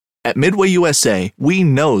At Midway USA, we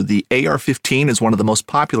know the AR-15 is one of the most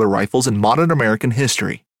popular rifles in modern American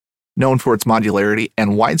history. Known for its modularity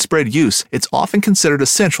and widespread use, it's often considered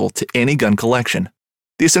essential to any gun collection.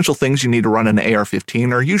 The essential things you need to run an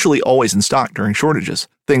AR-15 are usually always in stock during shortages,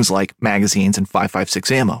 things like magazines and 5.56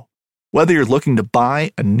 ammo. Whether you're looking to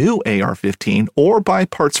buy a new AR-15 or buy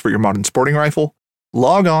parts for your modern sporting rifle,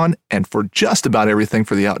 log on and for just about everything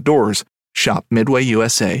for the outdoors, shop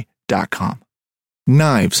MidwayUSA.com.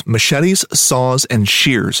 Knives, machetes, saws, and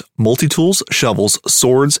shears, multi-tools, shovels,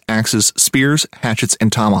 swords, axes, spears, hatchets,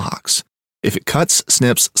 and tomahawks. If it cuts,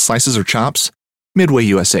 snips, slices, or chops, Midway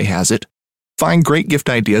USA has it. Find great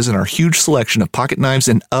gift ideas in our huge selection of pocket knives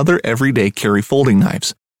and other everyday carry folding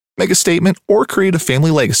knives. Make a statement or create a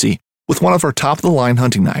family legacy with one of our top-of-the-line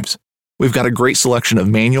hunting knives. We've got a great selection of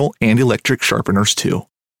manual and electric sharpeners, too.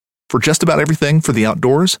 For just about everything for the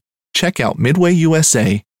outdoors, check out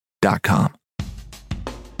MidwayUSA.com.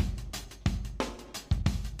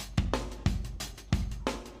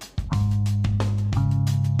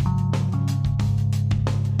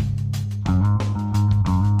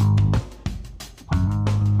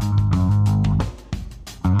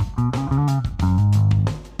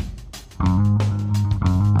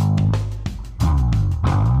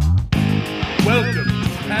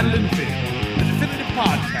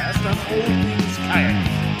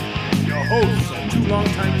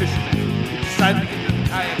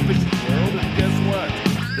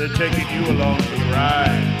 Taking you along for the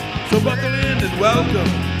ride. So buckle in and welcome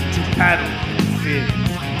to Paddle and Fin.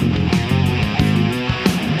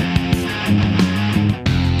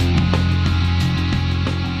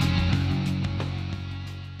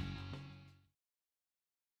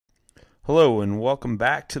 Hello and welcome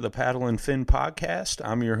back to the Paddle and Fin podcast.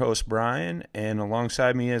 I'm your host Brian, and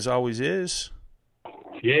alongside me as always is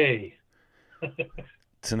Jay.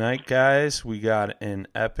 Tonight, guys, we got an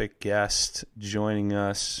epic guest joining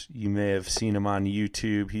us. You may have seen him on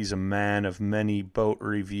YouTube. He's a man of many boat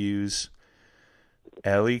reviews.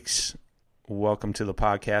 Aliex, welcome to the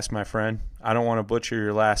podcast, my friend. I don't want to butcher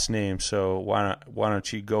your last name, so why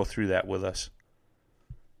don't you go through that with us?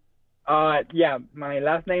 Yeah, my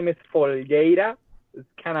last name is Folgueira. It's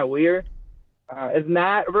kind of weird. It's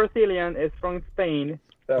not Brazilian. It's from Spain.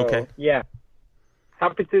 So, okay. Yeah.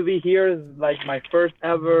 Happy to be here. It's like my first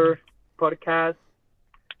ever podcast.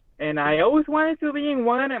 And I always wanted to be in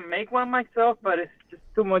one and make one myself, but it's just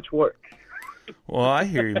too much work. Well, I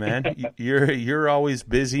hear you, man. You're always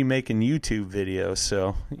busy making YouTube videos,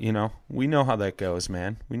 so, we know how that goes,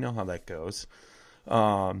 man. We know how that goes.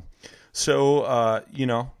 The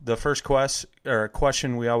first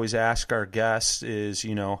question we always ask our guests is,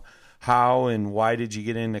 how and why did you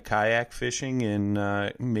get into kayak fishing,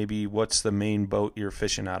 and maybe what's the main boat you're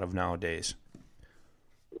fishing out of nowadays?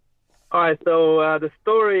 All right, so the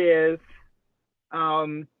story is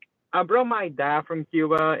I brought my dad from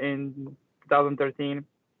Cuba in 2013,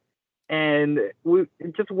 and we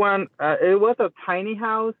just went. It was a tiny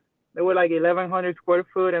house. There were like 1,100 square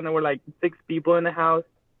foot, and there were like 6 people in the house,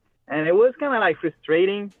 and it was kind of like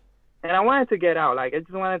frustrating. And I wanted to get out. Like I just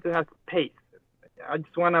wanted to have space. I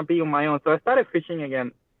just want to be on my own. So I started fishing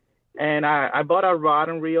again, and I bought a rod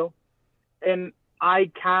and reel, and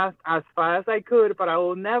I cast as fast as I could, but I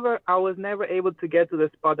was never able to get to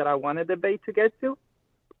the spot that I wanted the bait to get to.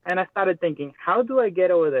 And I started thinking, how do I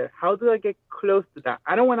get over there? How do I get close to that?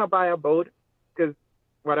 I don't want to buy a boat because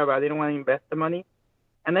whatever, I didn't want to invest the money.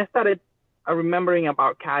 And I started remembering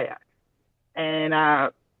about kayaks. And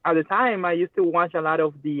at the time, I used to watch a lot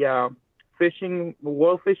of the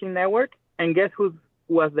World Fishing Network. And guess who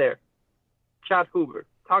was there? Chad Hoover,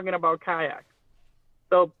 talking about kayaks.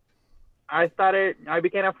 So I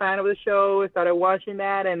became a fan of the show, started watching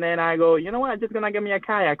that, and then I go, you know what, I'm just going to get me a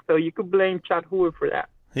kayak. So you could blame Chad Hoover for that.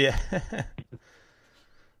 Yeah.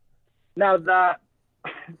 Now,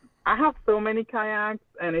 I have so many kayaks,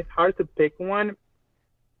 and it's hard to pick one,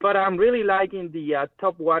 but I'm really liking the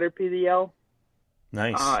Top Water PDL.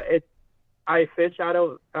 Nice. I fish out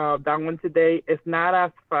of that one today. It's not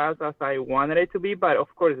as fast as I wanted it to be, but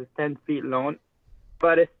of course it's 10 feet long.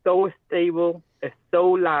 But it's so stable. It's so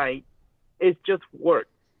light. It just works.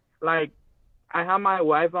 Like, I had my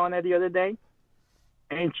wife on it the other day,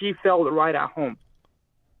 and she felt right at home.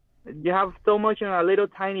 You have so much in a little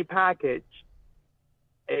tiny package.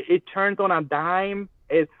 It turns on a dime.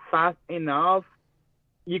 It's fast enough.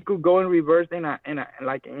 You could go in reverse in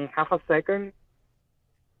half a second.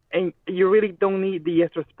 And you really don't need the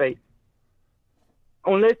extra space.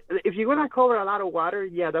 Unless, if you're going to cover a lot of water,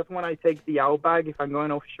 yeah, that's when I take the Outback. If I'm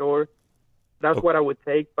going offshore, that's what I would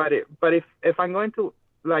take. But if I'm going to,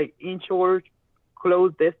 like, inshore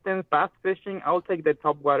close distance, bass fishing, I'll take the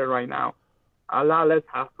top water right now. A lot less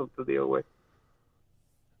hassle to deal with.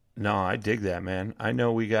 No, I dig that, man. I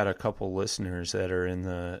know we got a couple listeners that are in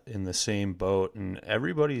the same boat, and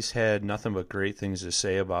everybody's had nothing but great things to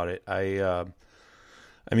say about it. I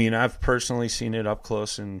mean, I've personally seen it up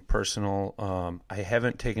close and personal. I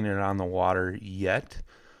haven't taken it on the water yet,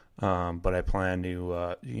 but I plan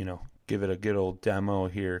to, give it a good old demo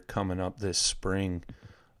here coming up this spring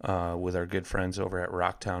with our good friends over at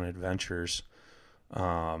Rocktown Adventures.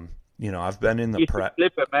 I've been in the prep.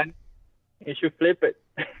 Flip it, man. You should flip it.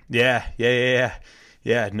 Yeah.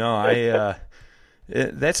 No,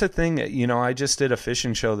 that's the thing. I just did a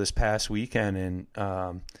fishing show this past weekend, and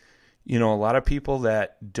a lot of people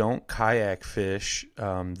that don't kayak fish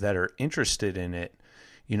that are interested in it,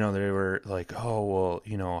 they were like, oh,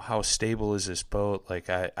 well, how stable is this boat? Like,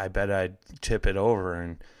 I bet I'd tip it over.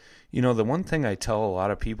 And, the one thing I tell a lot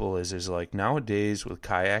of people is like nowadays with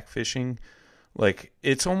kayak fishing, like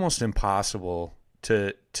it's almost impossible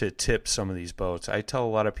to tip some of these boats. I tell a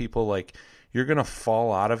lot of people, like, you're going to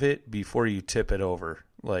fall out of it before you tip it over.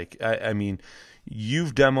 Like, I mean,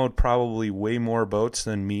 you've demoed probably way more boats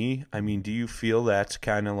than me. I mean, do you feel that's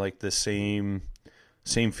kind of like the same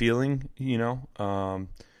feeling,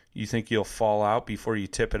 you think you'll fall out before you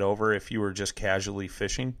tip it over if you were just casually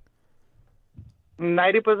fishing?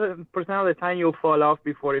 90% of the time you'll fall off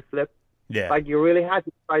before it flips. Yeah. Like, you really have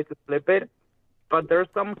to try to flip it. But there's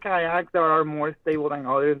some kayaks that are more stable than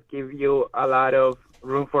others, give you a lot of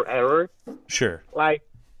room for error. Sure. Like,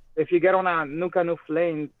 if you get on a new canoe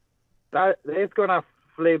flame, that it's going to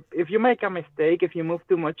flip. If you make a mistake, if you move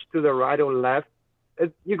too much to the right or left,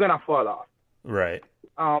 you're going to fall off. Right.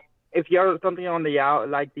 If you're something on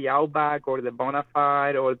the the Outback or the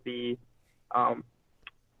Bonafide or the,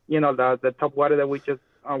 the top water that we just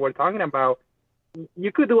were talking about,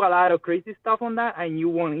 you could do a lot of crazy stuff on that and you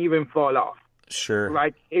won't even fall off. Sure.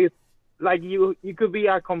 Like, it's like you could be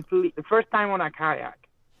a complete first time on a kayak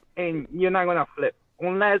and you're not going to flip.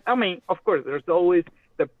 Unless, I mean, of course, there's always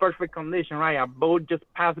the perfect condition, right? A boat just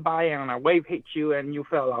passed by and a wave hits you and you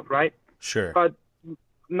fell off, right? Sure. But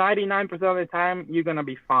 99% of the time, you're going to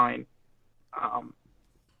be fine,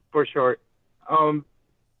 for sure.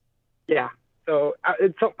 Yeah. So,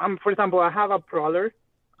 for example, I have a Prowler.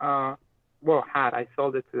 I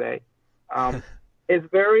sold it today. It's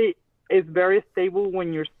very stable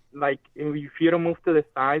when you're, like, if you don't move to the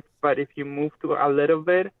sides, but if you move to a little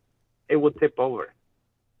bit, it will tip over.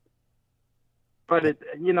 But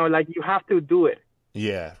you have to do it.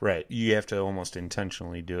 Yeah, right. You have to almost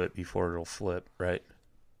intentionally do it before it'll flip, right?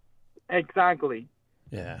 Exactly.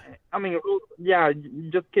 Yeah. I mean, yeah,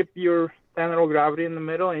 you just keep your center of gravity in the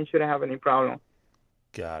middle and you shouldn't have any problem.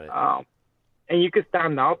 Got it. And you could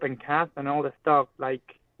stand up and cast and all the stuff.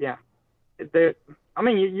 Like, yeah.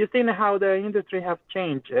 You've seen how the industry has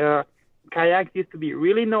changed. Kayaks used to be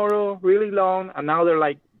really narrow, really long, and now they're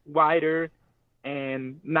like wider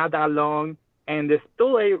and not that long. And they're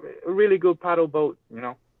still a really good paddle boat,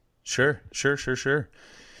 Sure.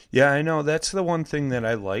 Yeah, I know. That's the one thing that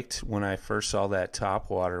I liked when I first saw that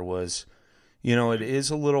topwater was, it is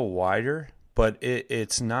a little wider, but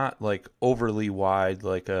it's not like overly wide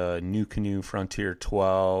like a New Canoe Frontier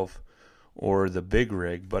 12 or the big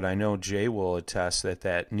rig. But I know Jay will attest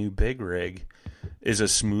that new big rig is a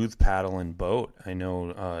smooth paddling boat. I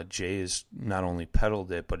know Jay has not only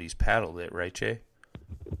pedaled it, but he's paddled it, right, Jay?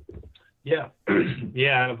 Yeah,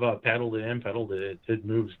 I've paddled it and pedaled it. It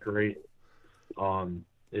moves great.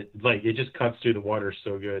 It just cuts through the water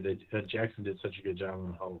so good. Jackson did such a good job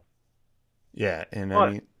on the hull. Yeah, and I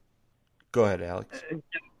mean, go ahead, Alex.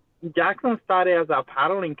 Jackson started as a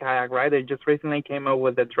paddling kayak, right? They just recently came up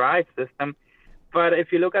with the drive system. But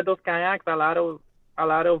if you look at those kayaks, a lot of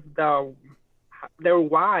they're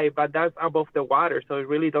wide, but that's above the water, so it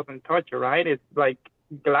really doesn't touch it, right? It's like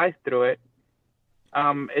glides through it.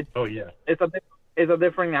 It's a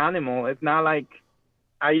different animal. It's not like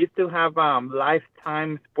I used to have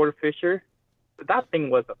Lifetime Sport Fisher. That thing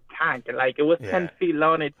was a tank. Like, it was 10 feet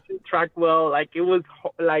long. It tracked well. Like, it was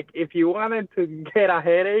like if you wanted to get a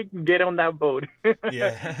headache, get on that boat.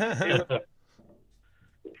 Yeah.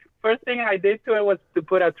 First thing I did to it was to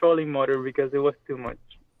put a trolling motor because it was too much.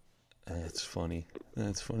 That's funny.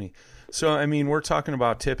 So, I mean, we're talking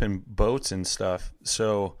about tipping boats and stuff.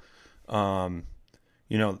 So,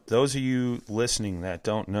 those of you listening that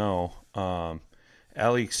don't know,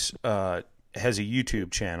 Aliex has a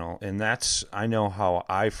YouTube channel, and that's, I know how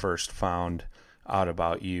I first found out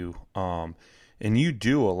about you. And you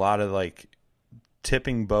do a lot of like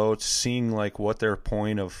tipping boats, seeing like what their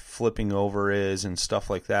point of flipping over is and stuff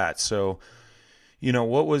like that. So,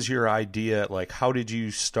 what was your idea? Like, how did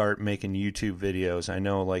you start making YouTube videos? I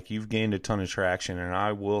know, like, you've gained a ton of traction, and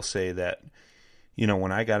I will say that,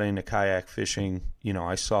 when I got into kayak fishing,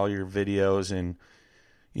 I saw your videos and,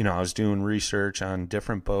 I was doing research on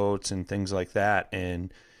different boats and things like that.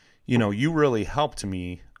 And, you really helped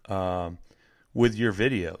me with your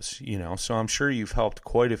videos, so I'm sure you've helped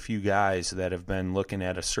quite a few guys that have been looking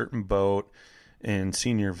at a certain boat and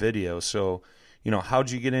seen your videos. So,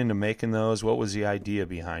 how'd you get into making those? What was the idea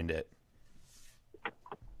behind it?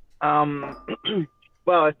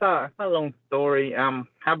 Well, it's a long story. I'm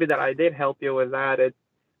happy that I did help you with that.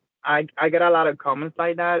 I get a lot of comments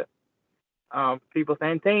like that. People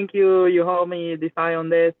saying, thank you, you helped me decide on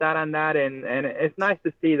this, that, and that. And it's nice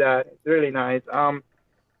to see that. It's really nice.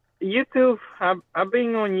 YouTube, I've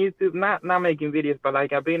been on YouTube, not making videos, but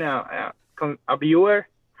like I've been a viewer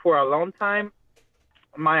for a long time.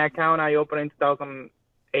 My account I opened in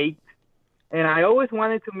 2008, and I always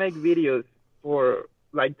wanted to make videos for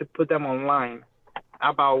like to put them online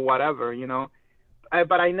about whatever,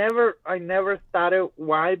 but I never started.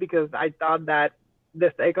 Why? Because I thought that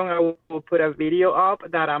the second I would put a video up,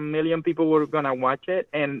 that a million people were gonna watch it,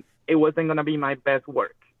 and it wasn't gonna be my best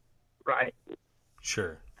work, right?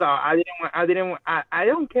 Sure. So I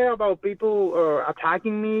don't care about people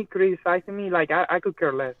attacking me, criticizing me. Like I could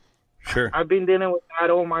care less. Sure. I've been dealing with that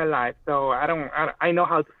all my life, so I know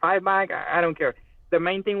how to fight back. I don't care. The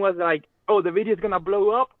main thing was like, oh, the video is gonna blow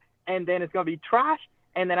up, and then it's gonna be trash,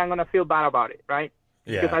 and then I'm gonna feel bad about it, right?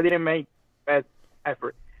 Yeah. Because I didn't make best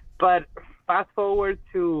effort. But fast forward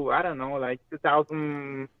to, I don't know, like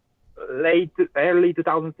early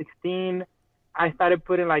 2016, I started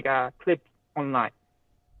putting like a clips online.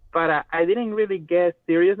 But I didn't really get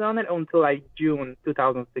serious on it until like June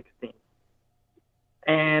 2016.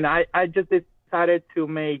 And I just decided to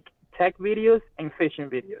make tech videos and fishing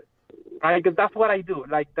videos, right? Because that's what I do.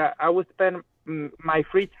 Like that, I would spend my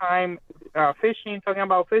free time fishing, talking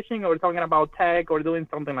about fishing, or talking about tech, or doing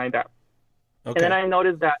something like that. Okay. And then I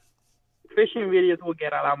noticed that fishing videos will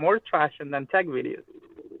get a lot more traction than tech videos.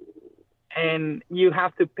 And you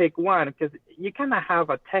have to pick one, because you cannot have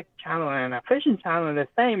a tech channel and a fishing channel in the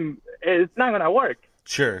same. It's not gonna work.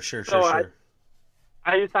 Sure.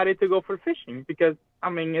 I decided to go for fishing because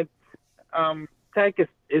it's tech is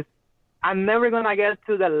I'm never gonna get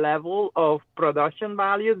to the level of production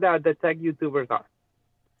value that the tech YouTubers are,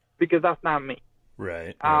 because that's not me.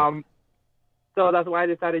 Right. So that's why I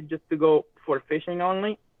decided just to go for fishing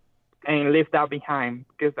only and leave that behind,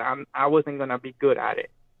 because I wasn't gonna be good at it.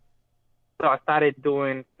 So I started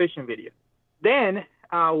doing fishing videos. Then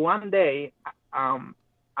one day,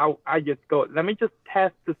 I just go, let me just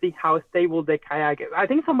test to see how stable the kayak is. I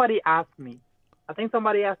think somebody asked me on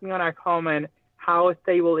a comment, how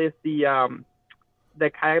stable is the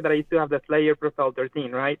kayak that I used to have, the Slayer Profile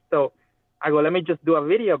 13, right? So I go, let me just do a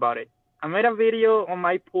video about it. I made a video on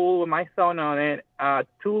my pool with my son on it,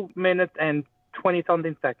 2 minutes and 20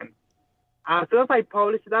 something seconds. As soon as I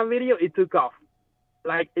published that video, it took off.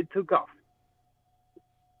 There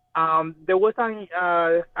was I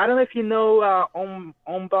don't know if you know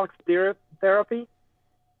Unbox Therapy.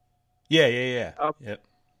 Yeah. Yep.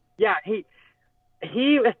 Yeah, he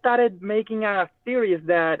started making a series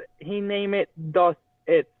that he named it "Does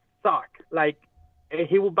It Suck?" Like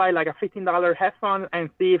he would buy like a $15 headphone and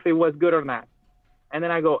see if it was good or not. And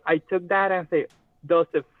then I took that and say, "Does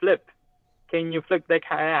it flip? Can you flip the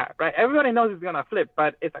kayak?" Right? Everybody knows it's gonna flip,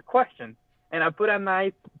 but it's a question. And I put a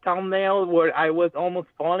nice thumbnail where I was almost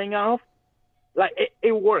falling off. Like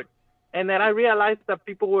it worked. And then I realized that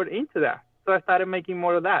people were into that. So I started making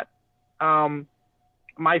more of that.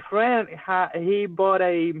 My friend, he bought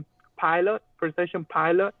a Precision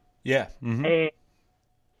Pilot. Yeah. Mm-hmm.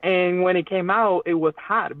 And when it came out, it was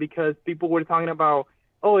hot because people were talking about,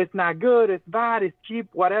 oh, it's not good, it's bad, it's cheap,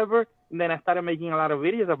 whatever. And then I started making a lot of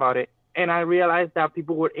videos about it. And I realized that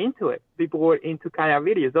people were into it. People were into kayak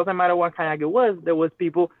videos. Doesn't matter what kayak it was. There was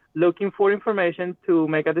people looking for information to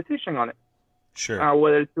make a decision on it. Sure.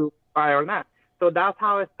 Whether to buy or not. So that's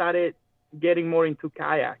how I started getting more into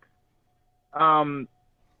kayaks.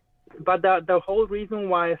 But the whole reason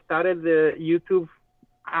why I started the YouTube,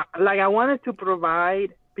 I wanted to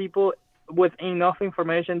provide people with enough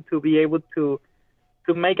information to be able to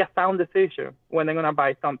make a sound decision when they're gonna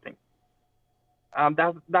buy something.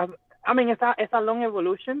 It's a long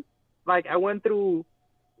evolution. Like I went through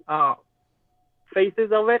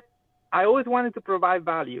phases of it. I always wanted to provide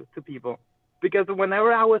value to people, because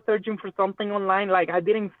whenever I was searching for something online, like I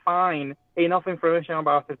didn't find enough information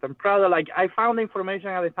about a certain product. Like I found information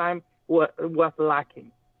at the time was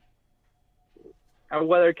lacking.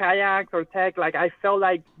 whether kayaks or tech, like I felt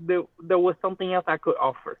like there was something else I could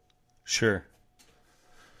offer. Sure.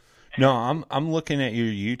 No, I'm looking at your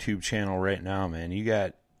YouTube channel right now, man. You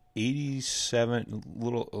got 87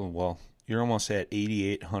 well, you're almost at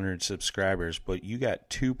 8,800 subscribers, but you got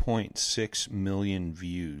 2.6 million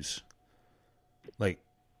views. Like,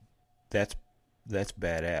 that's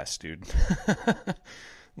badass, dude.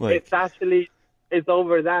 Like, it's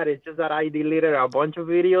over that. It's just that I deleted a bunch of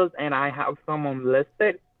videos and I have some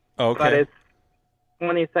unlisted. okay. But it's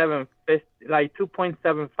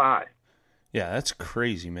 2.75. Yeah, that's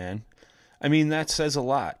crazy, man. I mean, that says a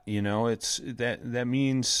lot, you know. It's that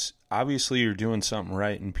means obviously you're doing something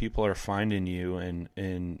right and people are finding you and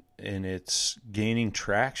it's gaining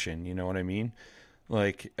traction, you know what I mean?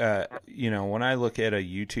 Like, you know, when I look at a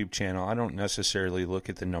YouTube channel, I don't necessarily look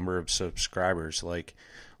at the number of subscribers. Like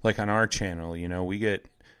on our channel, you know, we get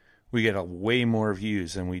a way more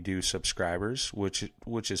views than we do subscribers, which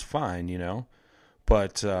is fine, you know.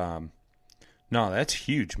 But no, that's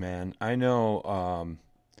huge, man. I know,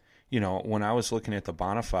 you know, when I was looking at the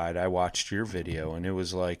Bonafide, I watched your video, and it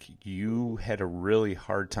was like you had a really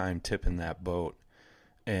hard time tipping that boat,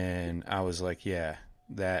 and I was like, yeah,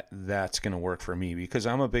 that's gonna work for me because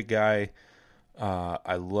I'm a big guy.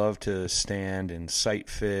 I love to stand and sight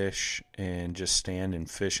fish and just stand and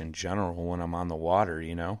fish in general when I'm on the water,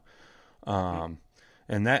 you know. And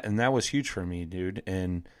that was huge for me, dude.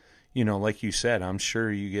 And you know, like you said, I'm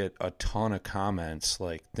sure you get a ton of comments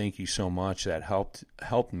like, thank you so much. That helped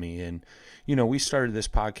me. And, you know, we started this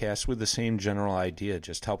podcast with the same general idea,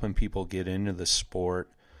 just helping people get into the sport.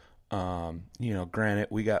 You know, granted,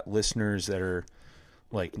 we got listeners that are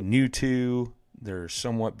like new to, they're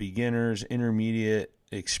somewhat beginners, intermediate,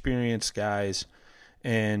 experienced guys.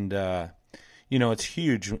 And, you know, it's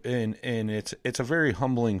huge. And it's a very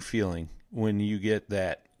humbling feeling when you get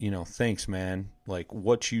that, you know, thanks, man. Like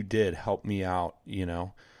what you did helped me out, you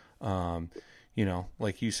know. You know,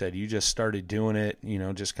 like you said, you just started doing it, you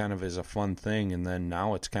know, just kind of as a fun thing. And then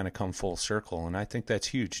now it's kind of come full circle. And I think that's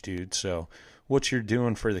huge, dude. So what you're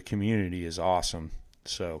doing for the community is awesome.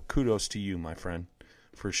 So kudos to you, my friend,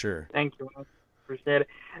 for sure. Thank you. Appreciate it.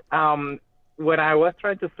 When I was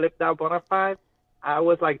trying to flip that Bonafide, I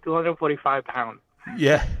was like 245 pounds.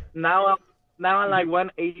 Yeah. Now I'm like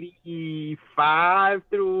 185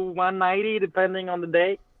 through 190, depending on the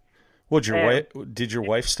day. Did your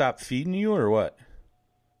wife stop feeding you or what?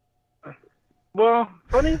 Well,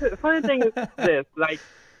 funny thing is this, like,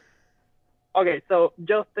 okay, so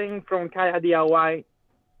Justin from Kayak DIY,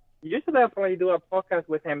 you should definitely do a podcast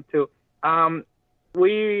with him too. I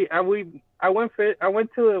went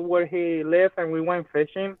to where he lives and we went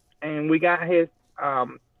fishing and we got his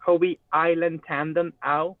Hobie Island tandem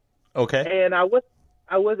out. Okay. And I was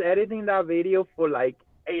editing that video for like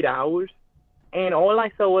 8 hours, and all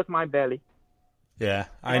I saw was my belly. Yeah,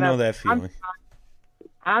 I know that feeling.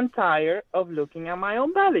 I'm tired of looking at my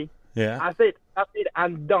own belly. Yeah. I said,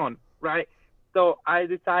 I'm done, right? So I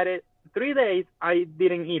decided 3 days I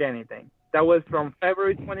didn't eat anything. That was from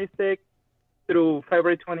February 26th through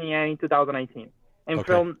February 28th, 2018. And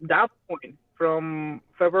from that point, from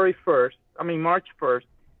March 1st,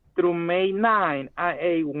 through May 9, I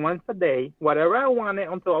ate once a day, whatever I wanted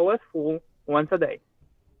until I was full, once a day.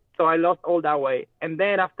 So I lost all that weight. And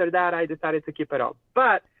then after that, I decided to keep it up.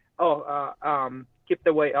 But, keep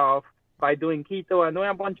the weight off by doing keto and doing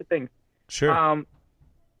a bunch of things. Sure.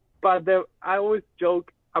 But I always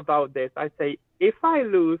joke about this. I say, if I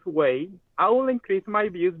lose weight, I will increase my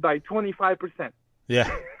views by 25%.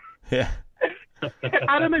 Yeah. Yeah.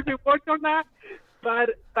 I don't know if it worked or not, but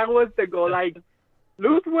that was the goal. Like,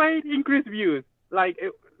 lose weight, increase views. Like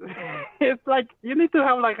it's like you need to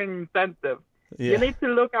have like an incentive. Yeah. You need to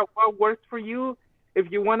look at what works for you.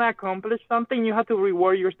 If you want to accomplish something, you have to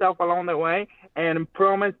reward yourself along the way and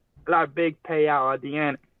promise that big payout at the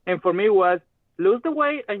end. And for me, it was lose the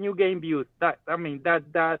weight and you gain views. That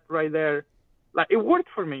right there, like it worked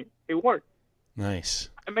for me. It worked. Nice.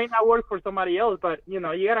 It may not work for somebody else, but you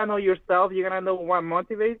know, you gotta know yourself. You gotta know what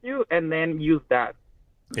motivates you, and then use that.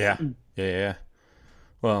 Yeah. Yeah.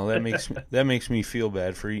 Well, that makes me feel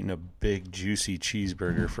bad for eating a big juicy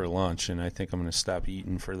cheeseburger for lunch, and I think I'm going to stop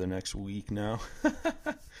eating for the next week now.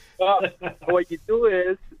 Well, what you do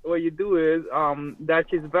is that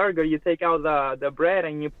cheeseburger, you take out the bread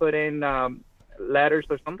and you put in lettuce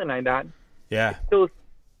or something like that. Yeah.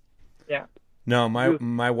 Yeah. No,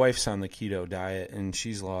 my wife's on the keto diet, and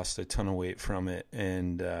she's lost a ton of weight from it,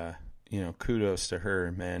 and you know, kudos to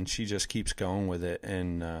her, man. She just keeps going with it,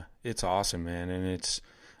 and it's awesome, man. And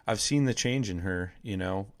I've seen the change in her, you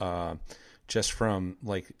know. just from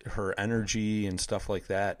like her energy and stuff like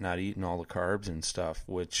that, not eating all the carbs and stuff,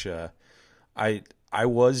 which I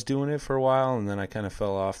was doing it for a while, and then I kind of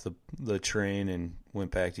fell off the train and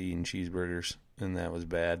went back to eating cheeseburgers, and that was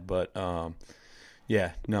bad. But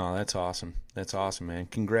yeah, no, that's awesome. That's awesome, man.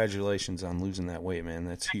 Congratulations on losing that weight, man.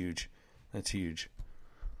 That's huge. That's huge.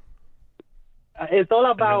 It's all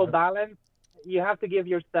about balance. You have to give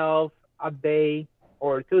yourself a day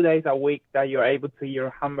or 2 days a week that you're able to eat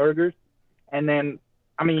your hamburgers. And then,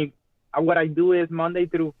 I mean, what I do is Monday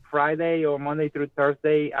through Friday or Monday through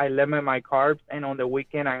Thursday, I limit my carbs. And on the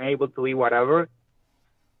weekend, I'm able to eat whatever.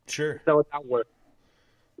 Sure. So that works.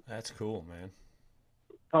 That's cool, man.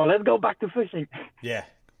 So let's go back to fishing. Yeah.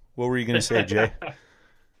 What were you going to say, Jay?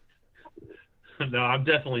 No, I'm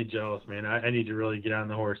definitely jealous, man. I need to really get on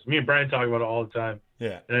the horse. Me and Brian talk about it all the time.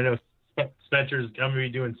 Yeah. And I know Spencer's, I'm going to be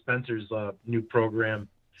doing Spencer's new program.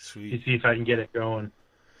 Sweet. To see if I can get it going.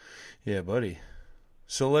 Yeah, buddy.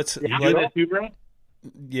 So let's. You do that too, bro?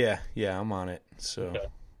 Yeah, I'm on it. So,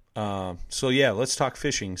 okay. Yeah, let's talk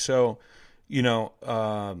fishing. So, you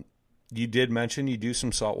did mention you do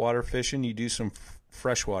some saltwater fishing, you do some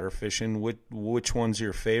freshwater fishing. Which one's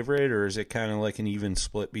your favorite, or is it kind of like an even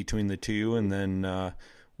split between the two? And then,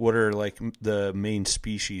 what are like the main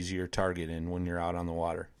species you're targeting when you're out on the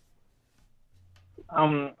water?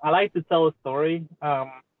 I like to tell a story.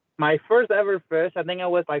 My first ever fish, I think I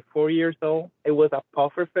was like 4 years old. It was a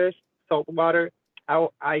puffer fish, saltwater.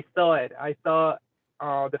 I saw it. I saw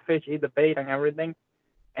the fish eat the bait and everything.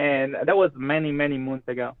 And that was many, many moons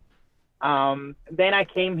ago. Then I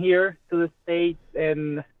came here to the States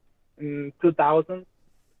in 2000.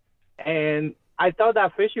 And I thought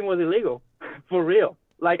that fishing was illegal, for real.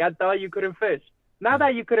 Like, I thought you couldn't fish. Not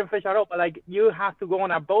that you couldn't fish at all, but like you have to go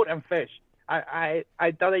on a boat and fish. I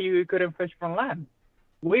thought that you couldn't fish from land.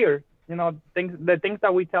 Weird, the things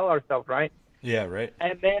that we tell ourselves, right? Yeah, right.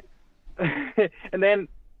 And then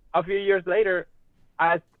a few years later,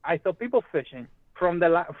 I saw people fishing from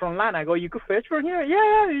land. I go, you could fish from here?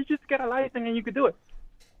 Yeah, you just get a license and you could do it.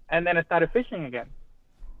 And then I started fishing again,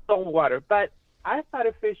 saltwater. But I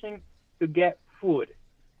started fishing to get food,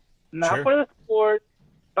 not Sure. for the sport,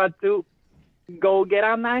 but to go get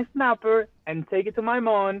a nice snapper and take it to my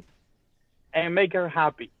mom and make her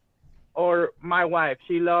happy. Or my wife,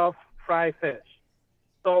 she loves fried fish,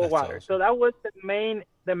 saltwater. Awesome. So that was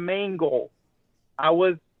the main goal. I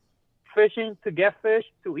was fishing to get fish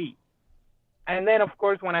to eat. And then, of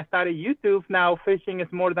course, when I started YouTube, now fishing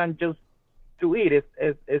is more than just to eat.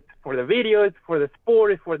 It's for the video, it's for the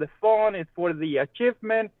sport, it's for the fun, it's for the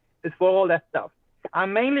achievement, it's for all that stuff. I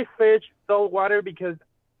mainly fish saltwater because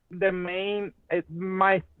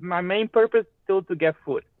my main purpose is still to get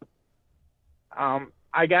food.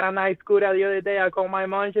 I got a nice cuda the other day. I called my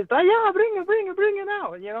mom. She's like, yeah, bring it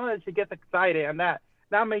out. And she gets excited, and that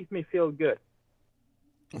makes me feel good.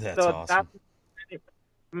 That's so awesome. That's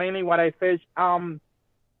mainly what I fish.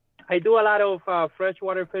 I do a lot of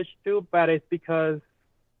freshwater fish too, but it's because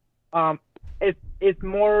it's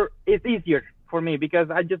easier for me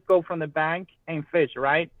because I just go from the bank and fish,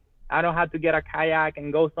 right? I don't have to get a kayak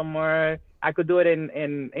and go somewhere. I could do it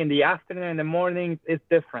in the afternoon, in the mornings. It's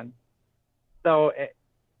different. So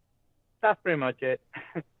that's pretty much it.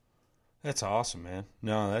 That's awesome, man.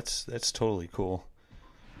 No, that's totally cool.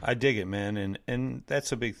 I dig it, man, and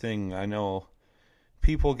that's a big thing. I know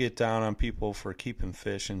people get down on people for keeping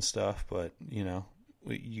fish and stuff, but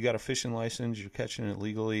you got a fishing license, you're catching it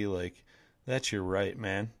legally, like that's your right,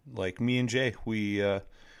 man. Like me and Jay, we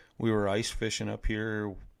were ice fishing up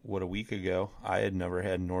here a week ago. I had never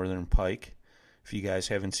had northern pike. If you guys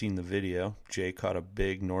haven't seen the video, Jay caught a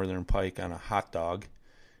big northern pike on a hot dog.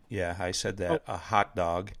 Yeah, I said that, a hot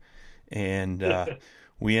dog. And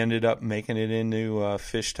we ended up making it into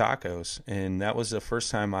fish tacos. And that was the first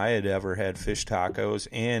time I had ever had fish tacos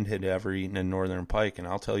and had ever eaten a northern pike. And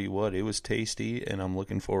I'll tell you what, it was tasty, and I'm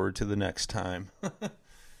looking forward to the next time.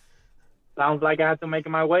 Sounds like I have to make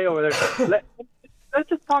my way over there. Let's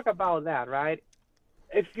just talk about that, right?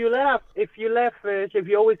 If you let fish, if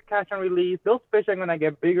you always catch and release, those fish are gonna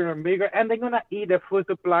get bigger and bigger, and they're gonna eat the food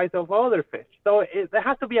supplies of other fish. So there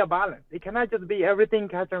has to be a balance. It cannot just be everything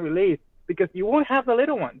catch and release because you won't have the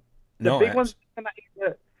little ones. The big ones are gonna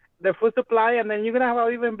eat the food supply, and then you're gonna have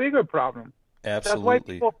an even bigger problem. Absolutely. That's why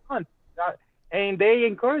people hunt, and they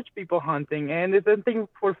encourage people hunting, and it's a thing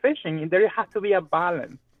for fishing. There has to be a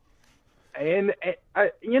balance. And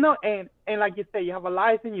and like you say, you have a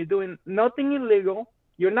license. You're doing nothing illegal.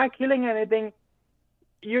 You're not killing anything.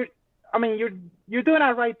 You're doing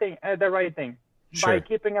the right thing Sure. by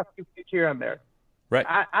keeping a few fish here and there. Right.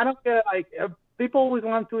 I don't get people always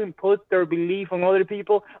want to impose their belief on other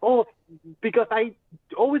people. Oh, because I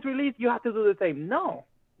always release, you have to do the same. No,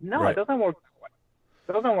 Right. It doesn't work that way.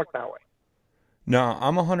 It doesn't work that way. No,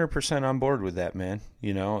 I'm 100% on board with that, man.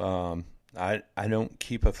 You know, I don't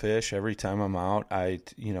keep a fish every time I'm out. I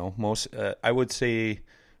would say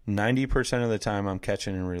 90% of the time I'm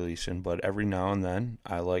catching and releasing, but every now and then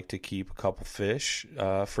I like to keep a couple fish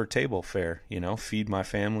for table fare, you know, feed my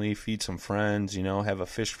family, feed some friends, you know, have a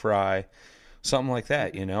fish fry, something like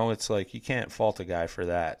that, you know. It's like you can't fault a guy for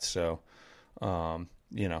that. So,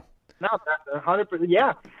 you know. No, that's 100%.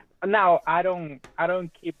 Yeah. Now I don't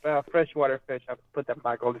keep freshwater fish. I put them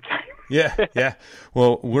back all the time. Yeah.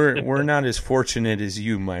 Well, we're not as fortunate as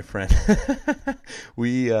you, my friend.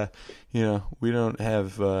 We we don't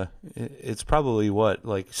have. It's probably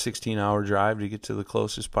like 16-hour drive to get to the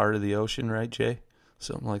closest part of the ocean, right, Jay?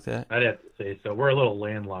 Something like that. I'd have to say so. We're a little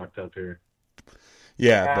landlocked up here.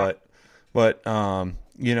 Yeah. But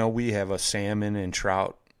you know, we have a salmon and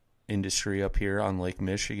trout industry up here on Lake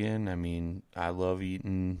Michigan. I mean, I love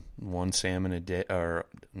eating one salmon a day, or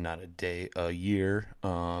not a day, a year.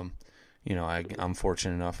 You know, I'm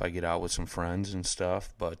fortunate enough I get out with some friends and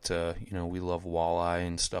stuff, but you know, we love walleye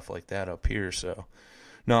and stuff like that up here. So,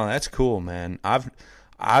 no, that's cool, man.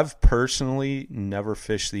 I've personally never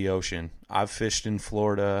fished the ocean. I've fished in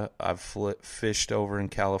Florida. I've fished over in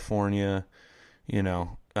California. You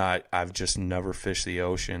know, I've just never fished the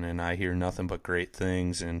ocean, and I hear nothing but great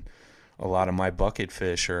things, and a lot of my bucket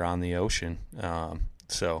fish are on the ocean.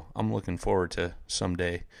 So I'm looking forward to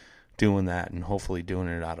someday doing that, and hopefully doing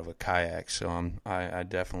it out of a kayak. So I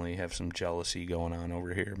definitely have some jealousy going on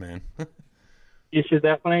over here, man. You should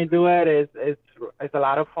definitely do it. It's a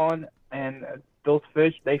lot of fun, and those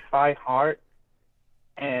fish, they fight hard,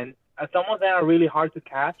 and some of them are really hard to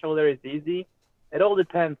catch. Others is easy. It all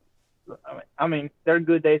depends. I mean, there are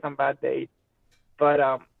good days and bad days, but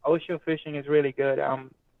ocean fishing is really good.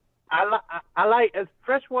 I like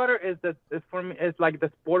freshwater is for me. It's like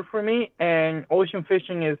the sport for me, and ocean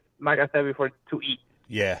fishing is, like I said before, to eat.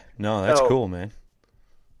 Yeah, no, that's cool, man.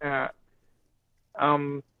 I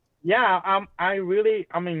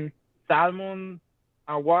mean, salmon,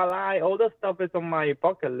 walleye, all that stuff is on my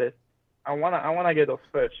bucket list. I wanna get those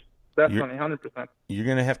fish. Definitely, 100%. You're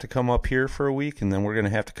gonna have to come up here for a week, and then we're gonna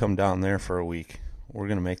have to come down there for a week. We're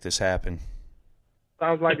gonna make this happen.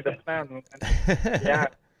 Sounds like the plan. Yeah.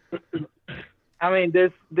 I mean,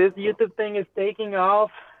 this YouTube thing is taking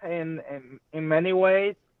off in many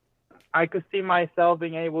ways. I could see myself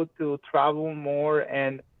being able to travel more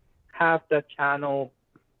and have the channel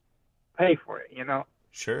pay for it, you know.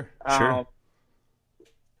 Sure.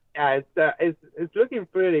 Yeah, it's looking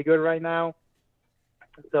pretty good right now.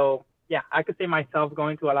 So yeah, I could see myself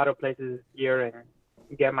going to a lot of places this year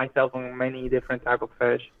and get myself on many different type of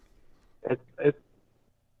fish.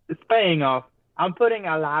 It's paying off. I'm putting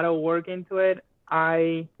a lot of work into it.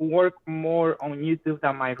 I work more on YouTube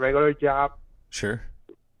than my regular job. Sure.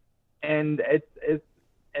 And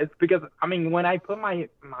it's because, I mean, when I put my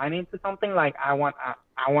mind into something, like I want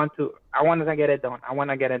to get it done. I want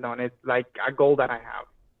to get it done. It's like a goal that I have,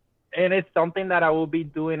 and it's something that I will be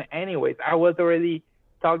doing anyways. I was already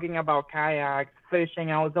talking about kayaks,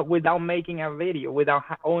 fishing. I was without making a video, without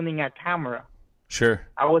owning a camera. Sure.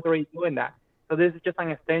 I was already doing that. So this is just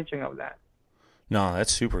an extension of that. No,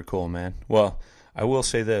 that's super cool, man. Well, I will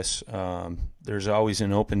say this. There's always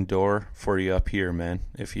an open door for you up here, man.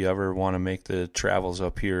 If you ever want to make the travels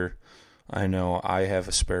up here, I know I have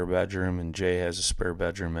a spare bedroom and Jay has a spare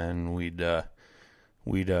bedroom, man. We'd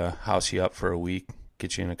house you up for a week,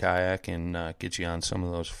 get you in a kayak, and get you on some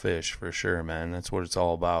of those fish for sure, man. That's what it's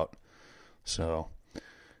all about. So,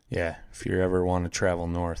 yeah, if you ever want to travel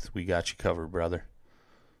north, we got you covered, brother.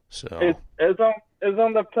 So it's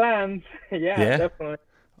on the plans. Yeah, definitely.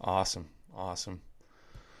 Awesome.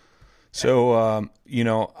 So, you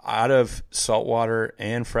know, out of saltwater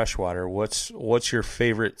and freshwater, what's your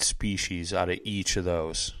favorite species out of each of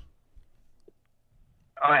those?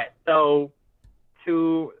 All right. So,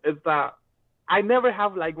 I never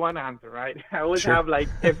have like one answer, right? I always have like,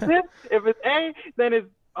 if it's A, then it's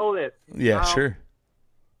all this. Yeah, sure.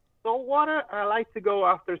 Saltwater, I like to go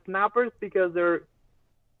after snappers because they're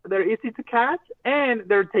easy to catch and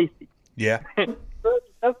they're tasty. Yeah.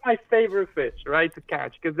 That's my favorite fish, right, to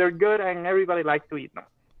catch because they're good and everybody likes to eat them.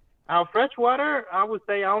 Freshwater, I would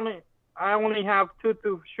say I only have two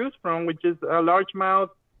to choose from, which is a largemouth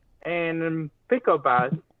and pickup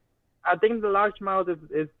bass. I think the largemouth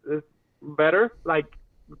is better. Like,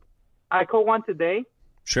 I caught one today.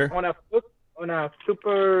 Sure. On a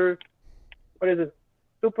super, what is it?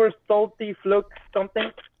 super salty fluke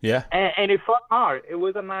something. Yeah. And it fought hard. It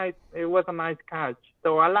was a nice catch.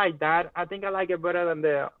 So I like that. I think I like it better than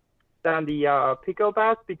the pickle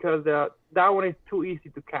bass because that one is too easy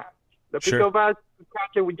to catch. The pickle bass, you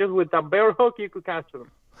catch it with a bare hook, you could catch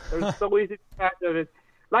them. They're so easy to catch.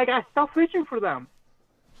 Like I stopped fishing for them.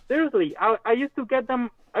 Seriously, I used to get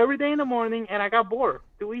them every day in the morning, and I got bored.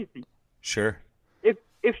 Too easy. Sure.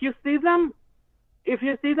 If you see them,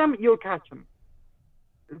 you'll catch them.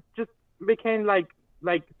 It just became like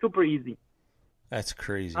super easy. That's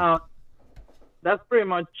crazy. That's pretty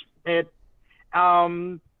much it. If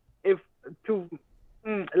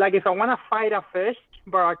I want to fight a fish,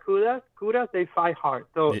 barracudas, they fight hard.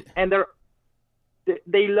 So and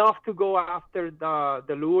they love to go after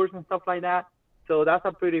the lures and stuff like that. So that's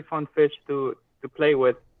a pretty fun fish to play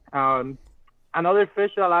with. Another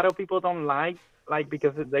fish that a lot of people don't like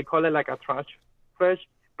because they call it like a trash fish,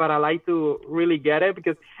 but I like to really get it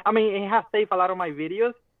because it has saved a lot of my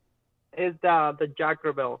videos. Is the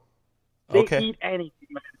jackrabbit? They eat anything,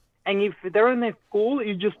 man. And if they're in the school,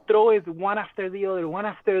 you just throw it one after the other.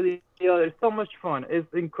 It's so much fun.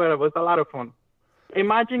 It's incredible. It's a lot of fun.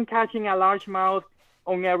 Imagine catching a largemouth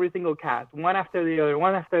on every single cast, one after the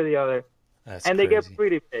other. That's and crazy. They get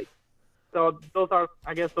pretty big. So those are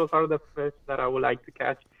the fish that I would like to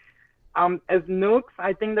catch. Snooks,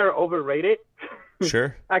 I think they're overrated.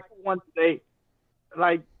 Sure. I caught one today.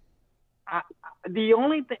 The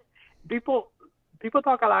only thing people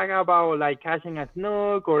talk a lot about like catching a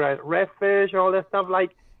snook or a redfish or all that stuff.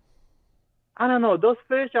 Like, I don't know, those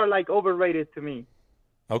fish are like overrated to me.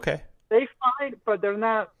 Okay. They fight, but they're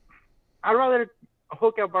not. I'd rather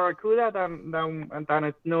hook a barracuda than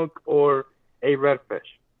a snook or a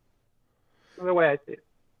redfish. That's the way I see it.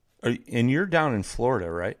 And you're down in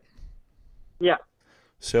Florida, right? Yeah.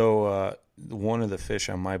 So one of the fish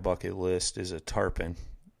on my bucket list is a tarpon.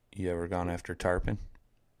 You ever gone after tarpon?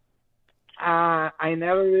 I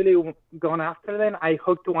never really gone after them. I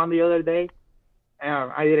hooked one the other day.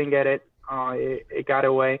 I didn't get it. It got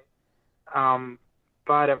away.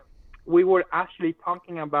 But we were actually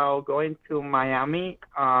talking about going to Miami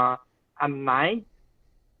at night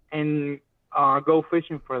and go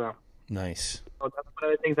fishing for them. Nice. So that's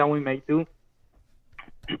one of the things that we may do.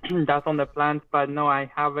 That's on the plans, but no,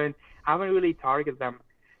 I haven't really targeted them.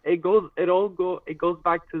 It goes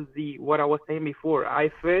back to what I was saying before. I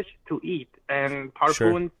fish to eat, and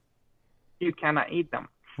harpoons, Sure. You cannot eat them.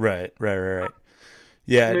 Right.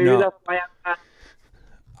 Yeah, Maybe no. That's why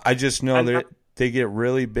I just know that they get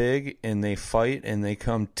really big and they fight and they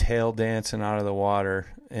come tail dancing out of the water.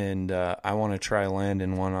 And I want to try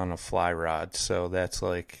landing one on a fly rod. So that's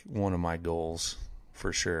like one of my goals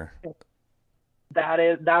for sure. that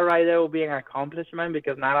right there will be an accomplishment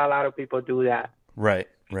because not a lot of people do that. Right.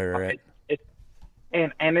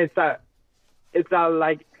 And it's a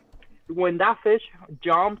like when that fish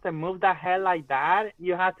jumps and moves that head like that,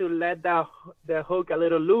 you have to let the hook a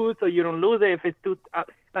little loose so you don't lose it. If it's too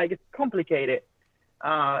it's complicated.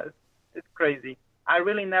 It's crazy. I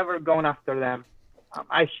really never gone after them.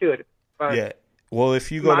 I should. But yeah. Well,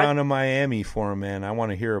 if you go down to Miami for 'em, man, I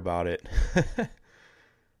want to hear about it.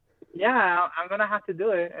 Yeah, I'm gonna have to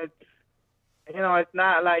do it. It's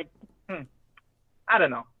not like I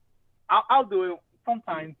don't know. I'll do it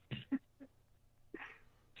sometime.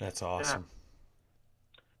 That's awesome.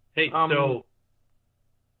 Hey, so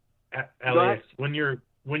Aliex, when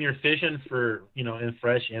you're fishing for in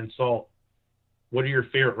fresh and salt, what are your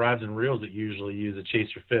favorite rods and reels that you usually use to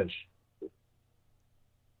chase your fish?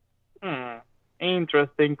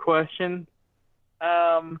 Interesting question.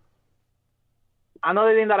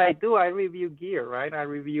 Another thing that I do, I review gear, right? I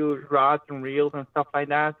review rods and reels and stuff like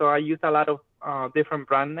that. So I use a lot of different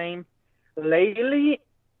brand names. Lately,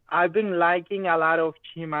 I've been liking a lot of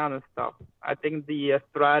Shimano stuff. I think the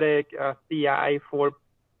Stratic CI 4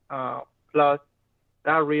 Plus,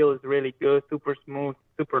 that reel is really good, super smooth,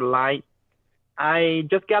 super light. I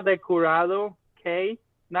just got the Curado K,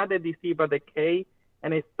 not the DC, but the K,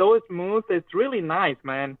 and it's so smooth. It's really nice,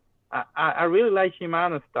 man. I really like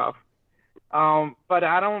Shimano stuff. But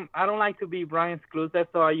I don't like to be brand exclusive,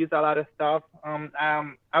 so I use a lot of stuff.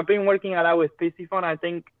 I've been working a lot with Piscifun. I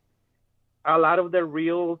think a lot of the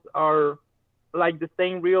reels are like the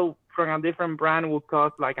same reel from a different brand will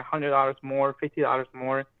cost like $100 more, $50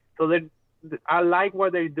 more. So I like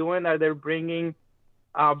what they're doing, that they're bringing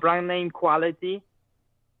brand name quality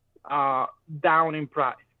down in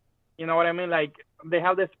price. You know what I mean? Like they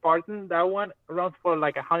have the Spartan, that one runs for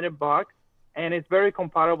like $100, and it's very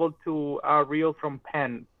comparable to a reel from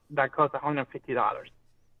Penn that costs $150.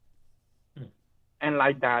 and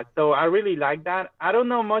like that. So I really like that. I don't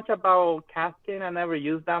know much about casting. I never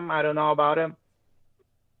used them. I don't know about them.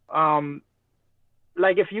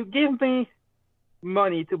 Like if you give me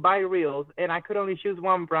money to buy reels and I could only choose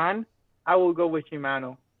one brand, I will go with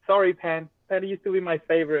Shimano. Sorry, Pen. Pen used to be my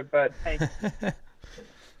favorite, but hey.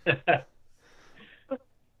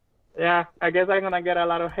 Yeah, I guess I'm gonna get a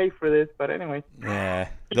lot of hate for this, but anyway. Yeah,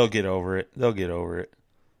 they'll get over it. They'll get over it.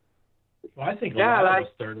 Well, I think a lot of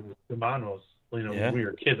us started with Shimanos, when we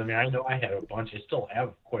were kids. I mean, I know I had a bunch. I still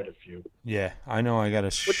have quite a few. Yeah, I know I got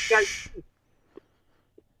a...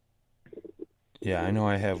 Yeah, I know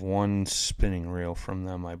I have one spinning reel from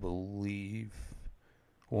them, I believe.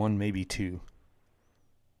 One, maybe two.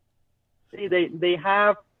 See, they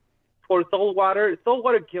have, for saltwater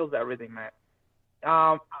kills everything, man.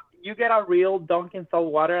 You get a reel dunk in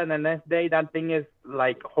salt water, and the next day that thing is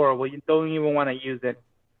like horrible. You don't even want to use it.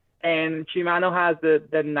 And Shimano has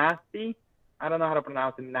the Nasty. I don't know how to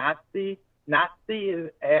pronounce it. Nasty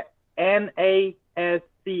is Nasci.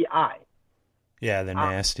 Yeah, the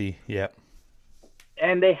Nasty. Yep.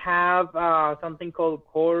 And they have something called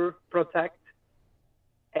Core Protect.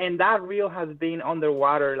 And that reel has been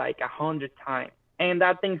underwater like 100 times. And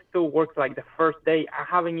that thing still works like the first day. I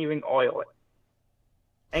haven't even oiled it.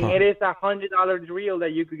 And it is $100 reel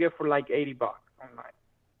that you could get for like $80 online.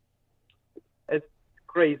 It's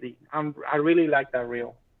crazy. I really like that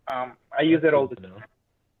reel. I use it all the time.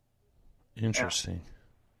 Interesting.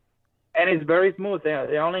 Yeah. And it's very smooth.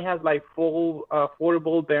 It only has like 4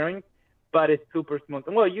 ball bearings, but it's super smooth.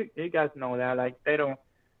 Well, you guys know that. Like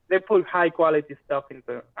they put high quality stuff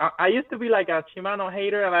into it. I used to be like a Shimano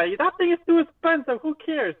hater, and that thing is too expensive. Who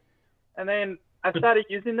cares? And then I started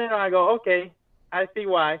using it, and I go, okay, I see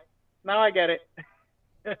why. Now I get it.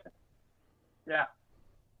 Yeah.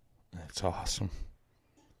 That's awesome.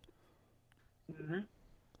 Mm-hmm.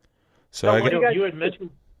 So you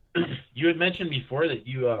had mentioned before that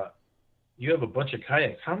you have a bunch of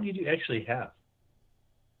kayaks. How many do you actually have?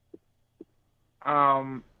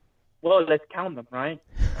 Well, let's count them, right?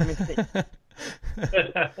 Let me see.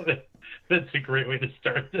 That's a great way to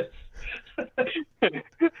start this.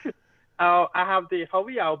 I have the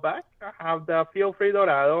Hobby Outback. I have the Feel Free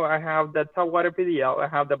Dorado. I have the Topwater PDL. I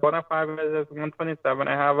have the Bonafide SS127.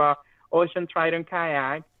 I have a Ocean Trident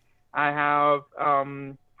kayak. I have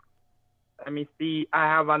let me see. I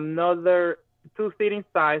have another 2 seating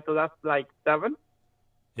size, so that's like 7.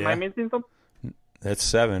 Yeah. Am I missing something? That's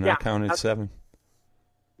 7. Yeah, I counted 7.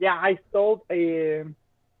 Yeah, I sold the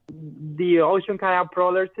Ocean Kayak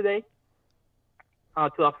Proler today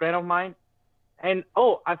to a friend of mine. And,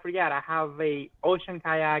 I forgot, I have a Ocean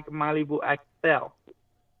Kayak Malibu XL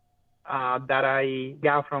that I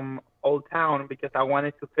got from Old Town because I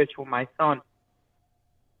wanted to fish with my son.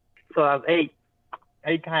 So that's 8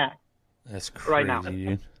 kayaks. That's crazy, right now.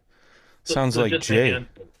 Dude. Sounds like Jay.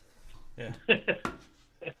 Yeah.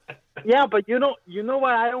 Yeah, but you know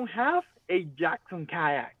what I don't have? A Jackson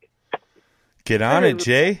kayak. Get on it,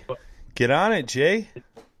 Jay. Get on it, Jay.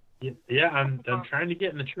 Yeah, I'm trying to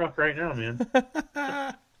get in the truck right now, man.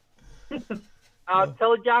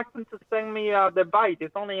 Tell Jackson to send me the bite.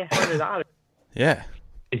 It's only $100. Yeah.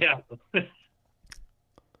 Yeah.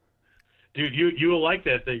 Dude, you will like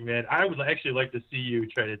that thing, man. I would actually like to see you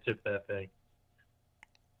try to tip that thing.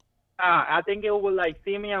 I think it will like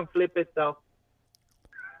see me and flip itself.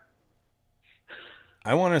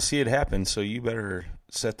 I want to see it happen, so you better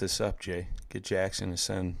set this up, Jay. Get Jackson to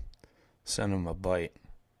send him a bite.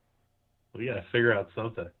 We gotta figure out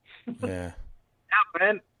something. Yeah. Yeah,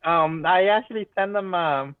 man. I actually sent them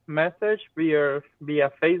a message via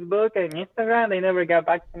Facebook and Instagram. They never got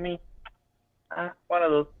back to me. One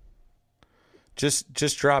of those.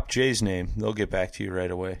 Just drop Jay's name. They'll get back to you right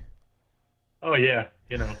away. Oh yeah,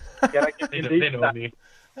 they know me.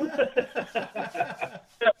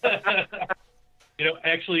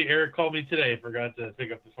 Actually, Eric called me today. Forgot to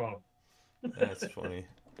pick up the phone. That's funny.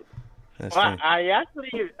 I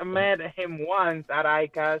actually met him once at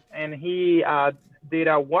ICAST, and he did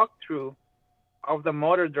a walkthrough of the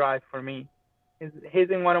motor drive for me. He's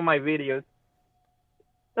in one of my videos.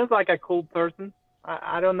 That's like a cool person.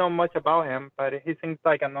 I don't know much about him, but he seems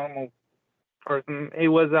like a normal person. He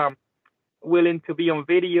was willing to be on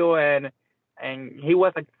video, and he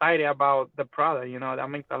was excited about the product. That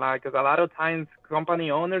makes a lot, because a lot of times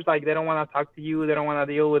company owners, like, they don't want to talk to you. They don't want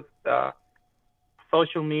to deal with the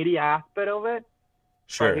social media aspect of it.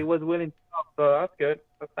 Sure. But he was willing to talk, so that's good.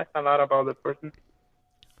 That says a lot about the person.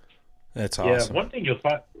 That's awesome. Yeah, one thing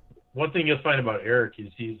you'll find about Eric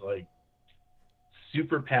is he's like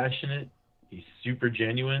super passionate. He's super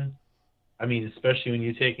genuine. I mean, especially when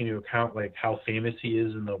you take into account like how famous he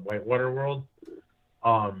is in the whitewater world.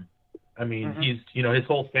 I mean, he's, you know, his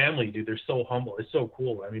whole family, dude, they're so humble. It's so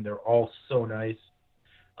cool. I mean, they're all so nice.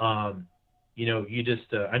 You know, you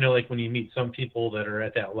just, I know like when you meet some people that are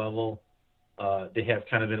at that level, they have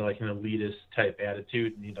kind of like an elitist type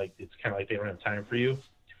attitude, and like it's kind of like they don't have time for you.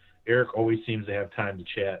 Eric always seems to have time to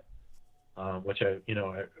chat, which I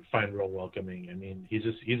find real welcoming. I mean, he's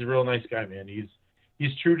a real nice guy, man.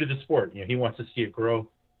 He's true to the sport. You know, he wants to see it grow.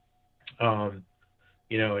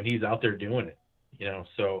 You know, and he's out there doing it. You know,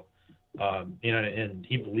 so you know, and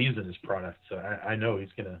he believes in his product. So I know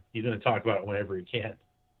he's gonna talk about it whenever he can.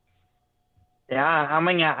 Yeah, I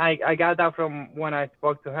mean, I got that from when I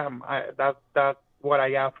spoke to him. That's what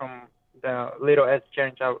I got from the little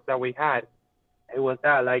exchange that we had. It was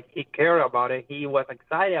that, like, he cared about it. He was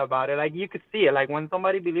excited about it. Like, you could see it. Like, when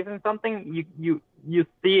somebody believes in something, you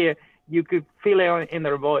see it. You could feel it in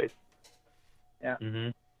their voice. Yeah,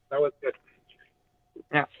 that was good.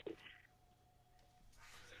 Yeah.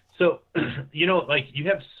 So, you know, like, you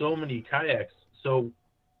have so many kayaks. So,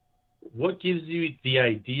 what gives you the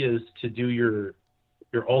ideas to do your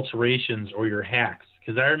alterations or your hacks?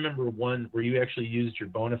 Because I remember one where you actually used your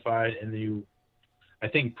Bonafide and you, I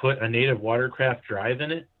think, put a native watercraft drive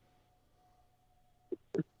in it.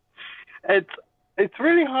 It's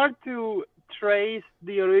really hard to trace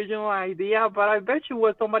the original idea, but I bet you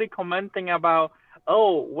was somebody commenting about,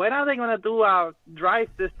 oh, when are they gonna do a drive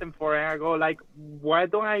system for it? I go, like, why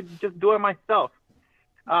don't I just do it myself?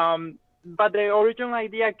 But the original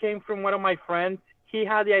idea came from one of my friends. He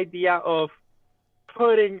had the idea of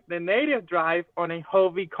putting the native drive on a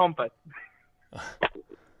Hobie Compass.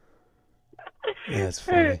 Yeah, it's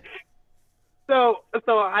funny. So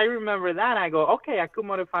I remember that. I go, okay, I could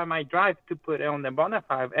modify my drive to put it on the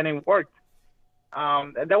Bonafide, and it worked.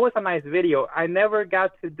 That was a nice video. I never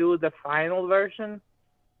got to do the final version.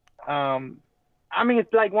 I mean,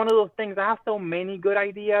 it's like one of those things. I have so many good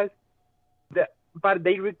ideas, but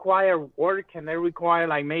they require work, and they require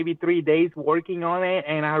like maybe 3 days working on it,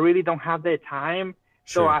 and I really don't have the time,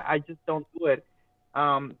 so I just don't do it.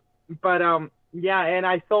 Yeah, and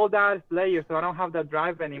I sold that layer, so I don't have that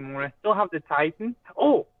drive anymore. I still have the Titan.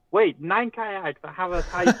 Oh, wait, 9 kayaks. I have a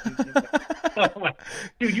Titan.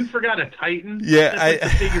 Dude, you forgot a Titan? Yeah, That's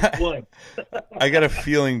like the biggest one. I got a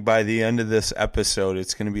feeling by the end of this episode,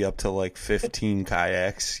 it's going to be up to like 15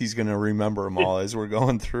 kayaks. He's going to remember them all as we're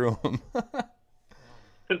going through them.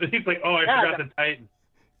 He's like, oh, I forgot the Titan.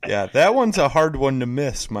 Yeah, that one's a hard one to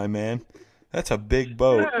miss, my man. That's a big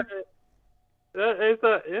boat. Yeah, it's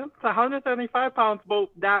a 175-pound boat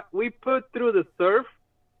that we put through the surf.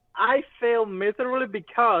 I failed miserably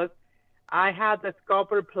because I had the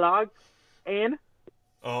scupper plugged in,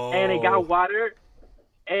 and it got water,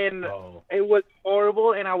 and it was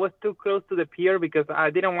horrible, and I was too close to the pier because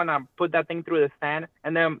I didn't want to put that thing through the sand.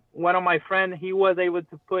 And then one of my friends, he was able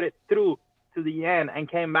to put it through to the end and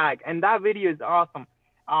came back. And that video is awesome.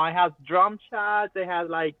 It has drum shots. It has,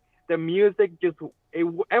 like, the music,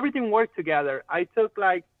 everything worked together. I took,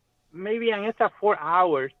 like, maybe an extra 4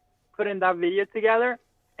 hours putting that video together.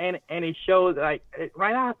 And it shows, like,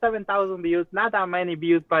 right now it has 7,000 views. Not that many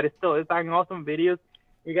views, but it's like an awesome videos.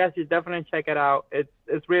 You guys should definitely check it out.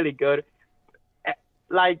 It's really good.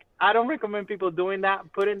 Like, I don't recommend people doing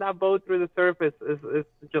that. Putting that boat through the surface is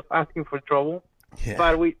just asking for trouble. Yeah.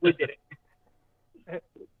 But we did it.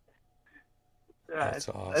 That's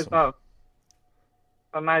awesome. It's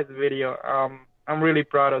a nice video. I'm really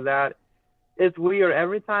proud of that. It's weird.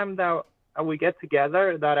 Every time that we get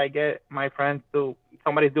together, that I get my friends to,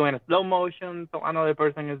 somebody's doing a slow motion, so another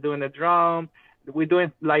person is doing the drum. We're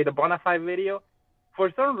doing like the Bonafide video.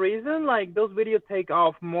 For some reason, like, those videos take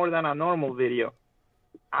off more than a normal video.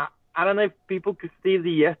 I don't know if people could see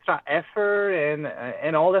the extra effort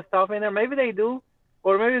and all that stuff in there. Maybe they do,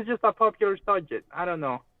 or maybe it's just a popular subject. I don't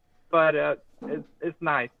know, but it's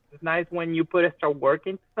nice. It's nice when you put extra work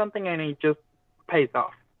into something and it just pays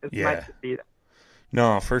off. It's nice to see that.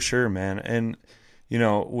 No, for sure, man. And, you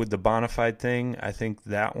know, with the Bonafide thing, I think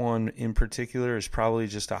that one in particular is probably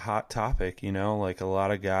just a hot topic, you know? Like, a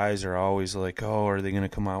lot of guys are always like, oh, are they going to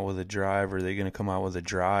come out with a drive? Are they going to come out with a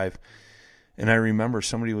drive? And I remember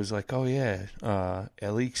somebody was like, oh, yeah,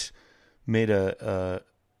 Aliex made a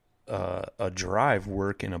drive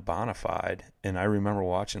work in a Bonafide. And I remember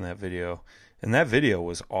watching that video. And that video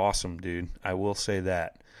was awesome, dude. I will say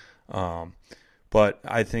that. But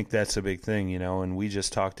I think that's a big thing, you know, and we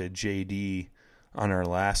just talked to JD on our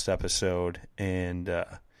last episode, and,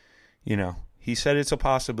 you know, he said it's a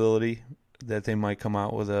possibility that they might come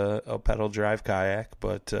out with a pedal drive kayak,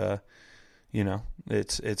 but, you know,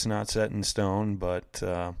 it's not set in stone. But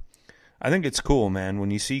I think it's cool, man,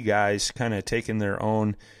 when you see guys kind of taking their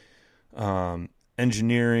own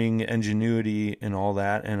engineering, ingenuity, and all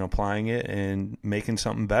that, and applying it and making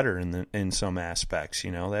something better in some aspects.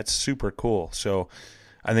 That's super cool. So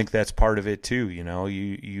I think that's part of it too.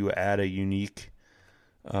 You add a unique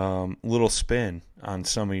little spin on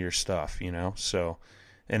some of your stuff. So,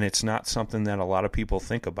 and it's not something that a lot of people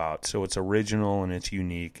think about. So it's original and it's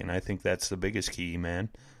unique, and I think that's the biggest key, man,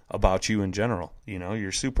 about you in general.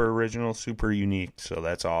 You're super original, super unique. So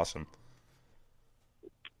that's awesome.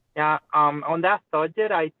 Yeah, on that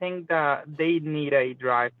subject, I think that they need a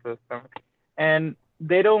drive system, and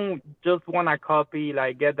they don't just want to copy,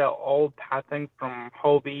 like get the old pattern from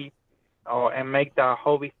Hobie, and make the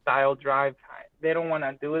Hobie style drive. They don't want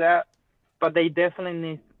to do that, but they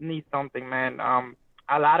definitely need something, man.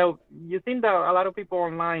 You think that a lot of people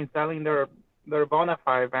online selling their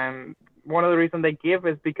Bonafide, and one of the reasons they give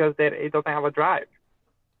is because it doesn't have a drive.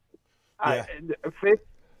 Yeah.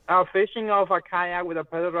 Fishing off a kayak with a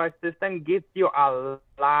pedal drive system gives you a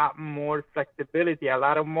lot more flexibility, a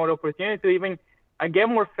lot of more opportunity to even get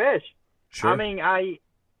more fish. Sure. I mean,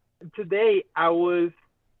 today I was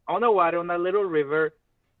on the water on a little river,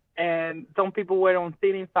 and some people were on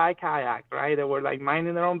sitting side kayaks, right? They were like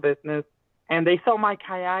minding their own business, and they saw my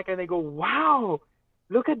kayak and they go, "Wow,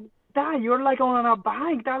 look at that! You're like on a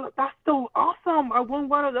bike. That's so awesome! I want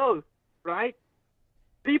one of those," right?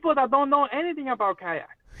 People that don't know anything about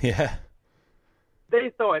kayaks. Yeah.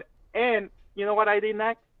 They saw it. And you know what I did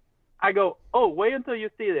next? I go, "Oh, wait until you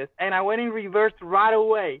see this." And I went in reverse right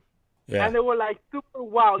away. Yeah. And they were like super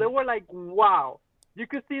wow. They were like, wow. You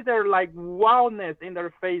could see their like wowness in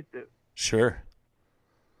their faces. Sure.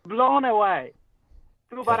 Blown away.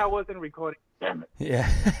 Too bad I wasn't recording. Damn it. Yeah.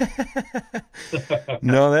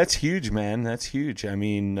 No, that's huge, man. That's huge. I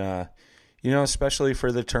mean, especially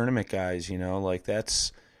for the tournament guys, like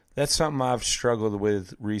that's something I've struggled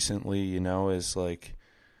with recently, is like,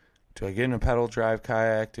 do I get in a pedal drive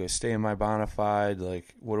kayak? Do I stay in my Bonafide?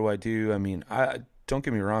 Like, what do I do? I mean, don't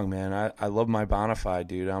get me wrong, man. I love my Bonafide,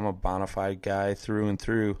 dude. I'm a Bonafide guy through and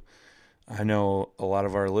through. I know a lot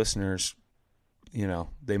of our listeners,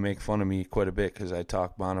 they make fun of me quite a bit because I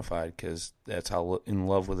talk Bonafide because that's how in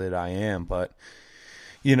love with it I am. But,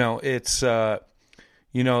 it's, that,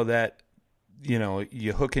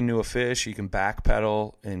 you hook into a fish, you can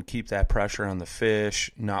backpedal and keep that pressure on the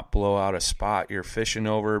fish, not blow out a spot you're fishing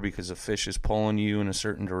over because the fish is pulling you in a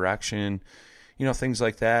certain direction, things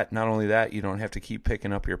like that. Not only that, you don't have to keep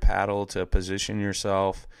picking up your paddle to position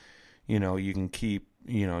yourself. You can keep,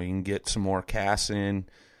 you can get some more casts in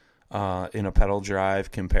a pedal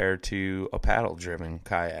drive compared to a paddle driven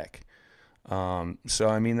kayak. So,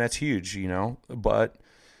 I mean, that's huge, but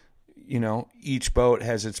each boat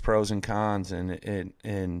has its pros and cons,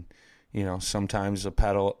 and sometimes the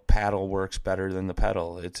paddle works better than the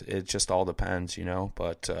pedal. It just all depends,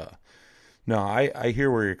 but, no, I hear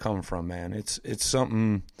where you're coming from, man. It's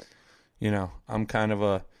something, I'm kind of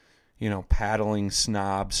a, paddling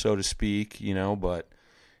snob, so to speak, but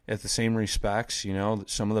at the same respects,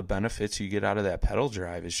 some of the benefits you get out of that pedal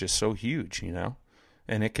drive is just so huge,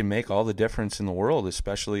 and it can make all the difference in the world,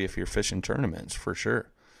 especially if you're fishing tournaments, for sure.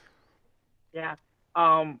 Yeah.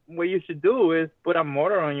 What you should do is put a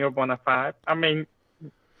motor on your Bonafide. I mean,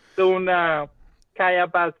 soon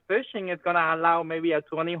kayak bass fishing is going to allow maybe a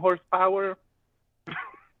 20 horsepower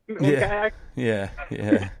kayak. Yeah.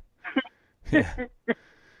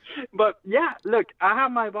 But yeah, look, I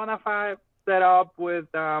have my Bonafide set up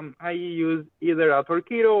with I use either a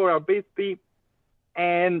Torpedo or a Bisbee,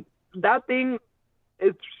 and that thing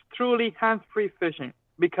is truly hands-free fishing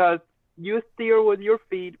because you steer with your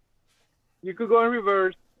feet. You could go in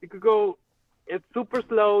reverse. You could go. It's super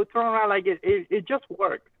slow. Turn around like it just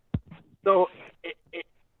works. So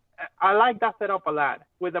I like that setup a lot.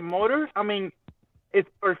 With the motor, I mean, it's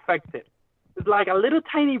perfected. It's like a little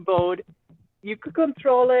tiny boat. You could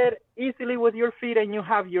control it easily with your feet, and you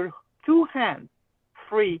have your two hands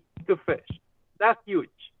free to fish. That's huge.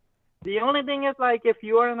 The only thing is, like, if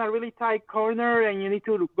you are in a really tight corner and you need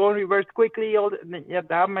to go in reverse quickly,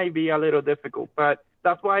 that may be a little difficult. But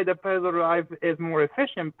that's why the pedal drive is more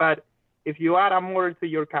efficient. But if you add a motor to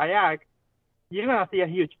your kayak, you're going to see a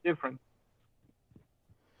huge difference.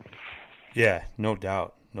 Yeah, no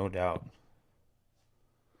doubt.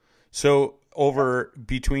 So over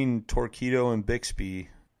between Torpedo and Bixby,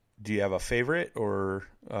 do you have a favorite or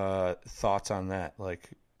thoughts on that? Like,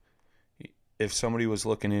 if somebody was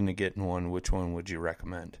looking into getting one, which one would you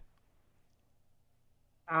recommend?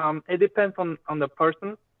 It depends on the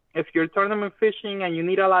person. If you're tournament fishing and you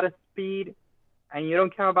need a lot of speed and you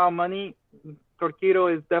don't care about money, Torpedo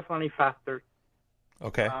is definitely faster.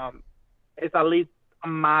 Okay. It's at least a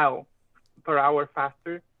mile per hour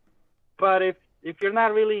faster. But if if you're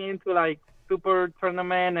not really into like super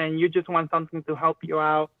tournament and you just want something to help you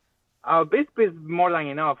out, Bisbee is more than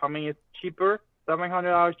enough. I mean, it's cheaper,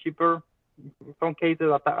 $700 cheaper. In some cases,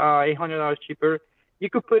 $800 cheaper. You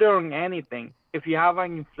could put it on anything. If you have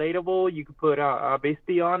an inflatable, you could put a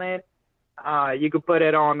Bisbee on it. You could put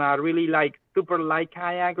it on a really like super light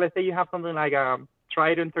kayak. Let's say you have something like a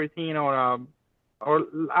Trident 13 or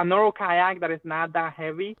a normal kayak that is not that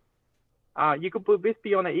heavy. You could put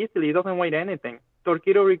Bisbee on it easily. It doesn't weigh anything.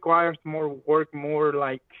 Torqeedo requires more work, more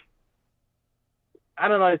like, I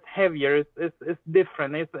don't know, it's heavier. It's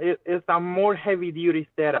different. It's a more heavy duty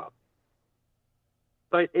setup.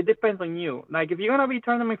 So it depends on you. Like if you're gonna be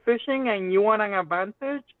tournament fishing and you want an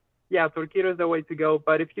advantage, yeah, Torqeedo is the way to go.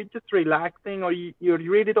 But if you're just relaxing or you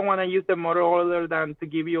really don't want to use the motor other than to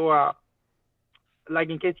give you like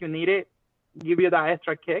in case you need it, give you that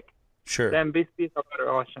extra kick, sure, then Bisbee is a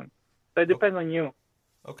better option. So it depends on you.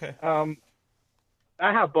 Okay.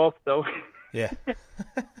 I have both though. Yeah.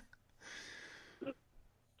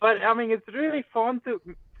 But I mean, it's really fun to.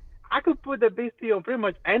 I could put the Bisbee on pretty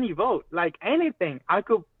much any boat, like anything. I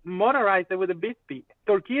could motorize it with a Bisbee.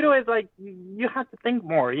 Torqeedo is like you have to think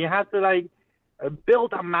more. You have to like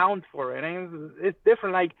build a mount for it, and it's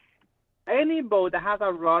different. Like any boat that has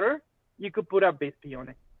a rudder, you could put a Bisbee on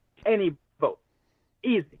it. Any boat,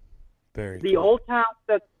 easy. Very. The cool.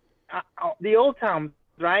 old towns,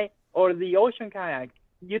 right, or the ocean kayak.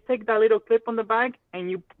 You take that little clip on the back and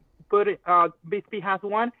you put it. Bisbee has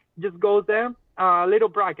one. Just goes there. Little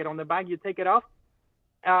bracket on the back, you take it off.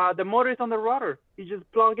 The motor is on the rudder. You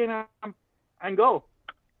just plug in and go.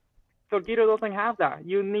 Torqeedo doesn't have that.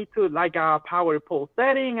 You need to like a power pull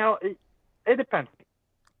setting. It depends.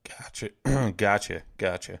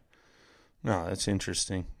 Gotcha. No, that's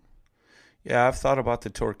interesting. Yeah, I've thought about the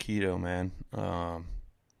Torqeedo, man. I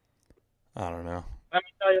don't know. Let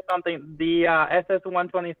me tell you something. The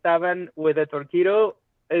SS127 with the Torqeedo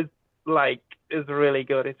is really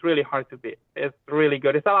good. It's really hard to beat. It's really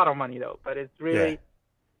good. It's a lot of money though, but it's really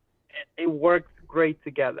it works great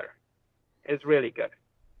together. It's really good.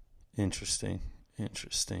 Interesting.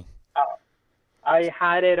 I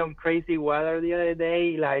had it on crazy weather the other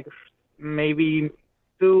day, like maybe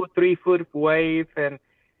 2-3 foot wave, and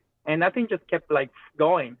that thing just kept like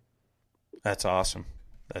going. That's awesome.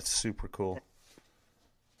 That's super cool.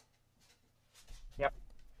 Yep.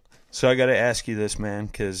 So I got to ask you this, man,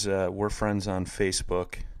 because we're friends on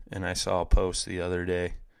Facebook, and I saw a post the other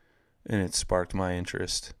day, and it sparked my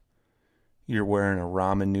interest. You're wearing a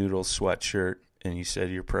ramen noodles sweatshirt, and you said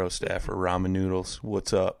you're pro staff for ramen noodles.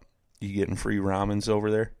 What's up? You getting free ramens over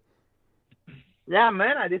there? Yeah,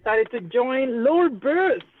 man, I decided to join Lord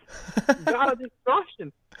Bruce. God of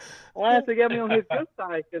destruction. Wanted to get me on his good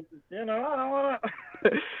side, because, you know, I don't want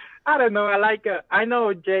to... I don't know. I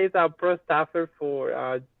know Jay's a pro staffer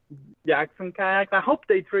for Jackson Kayaks. I hope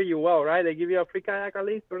they treat you well, right? They give you a free kayak at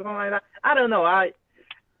least or something like that. I don't know.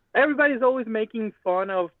 Everybody's always making fun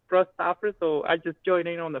of pro staffers, so I just joined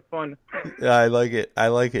in on the fun. Yeah, I like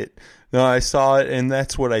it. No, I saw it, and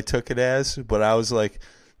that's what I took it as, but I was like,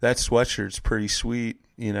 that sweatshirt's pretty sweet,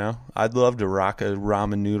 you know? I'd love to rock a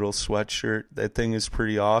ramen noodle sweatshirt. That thing is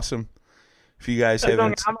pretty awesome. If you guys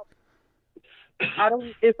haven't...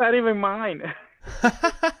 It's not even mine.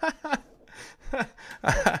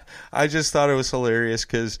 I just thought it was hilarious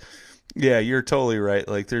because, yeah, you're totally right.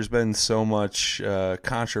 Like, there's been so much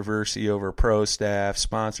controversy over pro staff,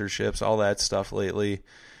 sponsorships, all that stuff lately.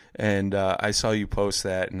 And I saw you post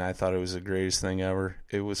that, and I thought it was the greatest thing ever.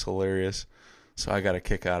 It was hilarious. So I got a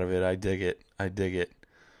kick out of it. I dig it.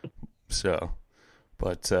 So,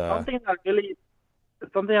 but...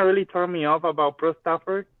 Something that really turned me off about pro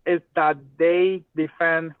staffers is that they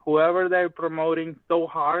defend whoever they're promoting so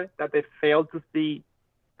hard that they fail to see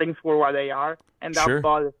things for what they are, and that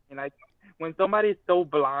bothers me. Like when somebody's so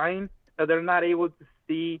blind that they're not able to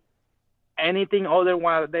see anything other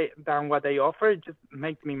than what they offer, it just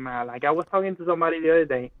makes me mad. Like I was talking to somebody the other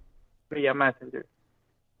day via Messenger,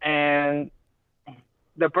 and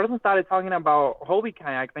the person started talking about hobby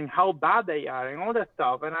kayaks and how bad they are and all that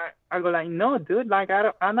stuff. And I go like, no, dude, like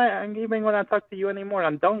I'm not even going to talk to you anymore.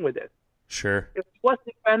 I'm done with it. Sure. If he was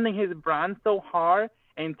defending his brand so hard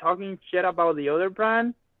and talking shit about the other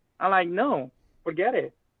brand, I'm like, no, forget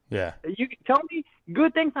it. Yeah. You can tell me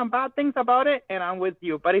good things and bad things about it, and I'm with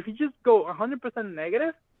you. But if you just go 100%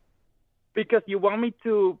 negative because you want me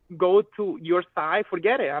to go to your side,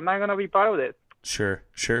 forget it. I'm not going to be part of this. Sure.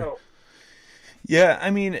 Yeah, I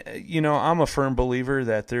mean, you know, I'm a firm believer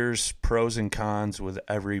that there's pros and cons with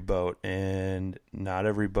every boat, and not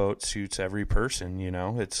every boat suits every person, you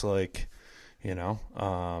know? It's like, you know,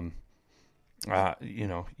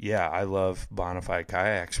 Yeah, I love bonafide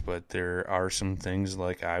kayaks, but there are some things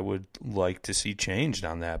like I would like to see changed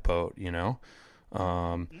on that boat,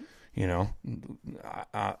 Um, you know,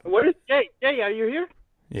 Where is Jay? Jay, are you here?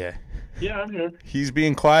 yeah, Yeah, I'm here. he's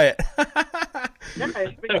being quiet. Yeah,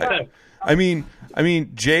 it's been fun. I mean,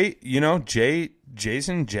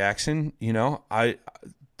 Jason Jackson, the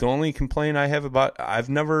only complaint I have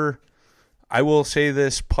I will say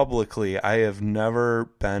this publicly, I have never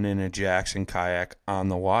been in a Jackson kayak on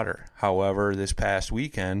the water. However, this past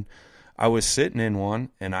weekend, I was sitting in one,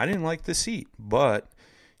 and I didn't like the seat. But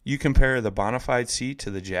you compare the bonafide seat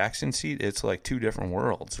to the Jackson seat, it's like two different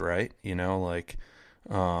worlds, right?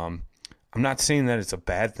 I'm not saying that it's a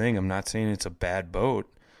bad thing. I'm not saying it's a bad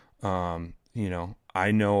boat.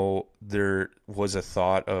 I know there was a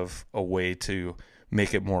thought of a way to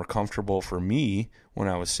make it more comfortable for me when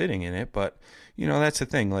I was sitting in it. But, that's the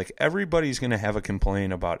thing. Like, everybody's going to have a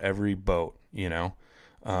complaint about every boat, I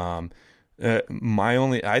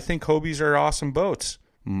think Hobies are awesome boats.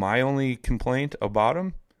 My only complaint about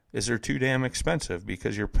them is they're too damn expensive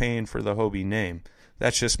because you're paying for the Hobie name.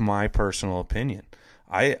 That's just my personal opinion.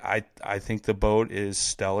 I think the boat is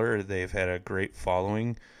stellar. They've had a great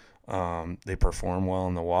following. They perform well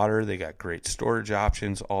in the water. They got great storage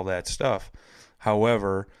options, all that stuff.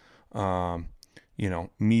 However,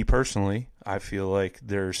 me personally, I feel like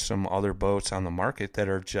there's some other boats on the market that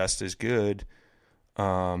are just as good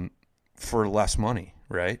for less money,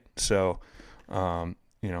 right? So,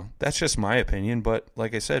 that's just my opinion. But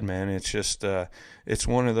like I said, man, it's just it's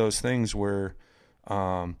one of those things where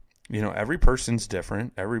every person's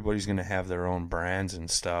different. Everybody's going to have their own brands and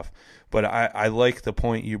stuff. But I like the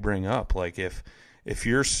point you bring up. Like, if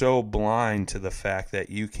you're so blind to the fact that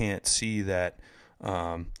you can't see that,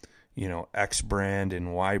 X brand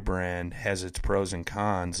and Y brand has its pros and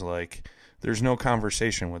cons, like, there's no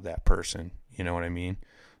conversation with that person. You know what I mean?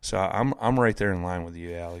 So I'm right there in line with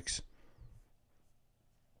you, Alex.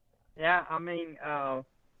 Yeah, I mean, the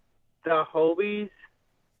Hobies,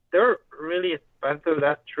 they're really expensive.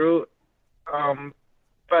 That's true.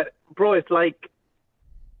 But bro, it's like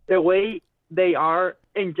the way they are.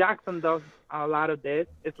 And Jackson does a lot of this.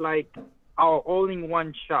 It's like our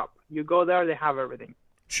all-in-one shop. You go there, they have everything.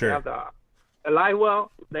 Sure. They have the live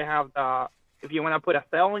well. They have if you want to put a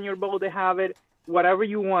sail on your boat, they have it. Whatever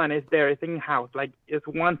you want is there. It's in-house. Like, it's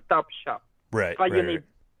one-stop shop. Right. But you need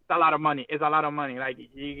right. a lot of money. It's a lot of money. Like,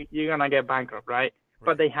 you're going to get bankrupt, right?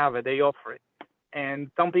 But they have it. They offer it. And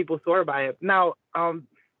some people swear by it. Now,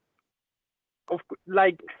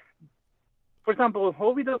 like, for example,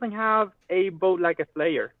 Hobie doesn't have a boat like a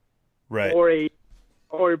Slayer, Right. or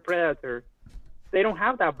a Predator. They don't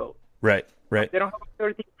have that boat. Right. They don't have a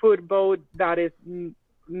 13-foot boat that is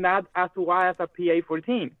not as wide as a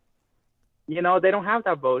PA-14. They don't have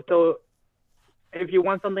that boat. So if you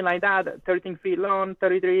want something like that, 13 feet long,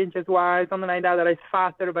 33 inches wide, something like that is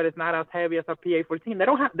faster, but it's not as heavy as a PA-14,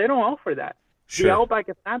 they don't offer that. Sure. The Outback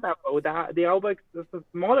is not that boat. The Outback is a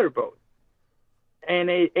smaller boat. And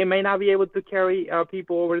it may not be able to carry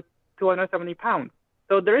people over 270 pounds.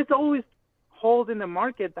 So there is always holes in the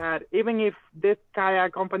market that even if this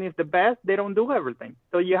kayak company is the best, they don't do everything.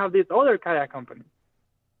 So you have these other kayak companies.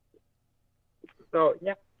 So,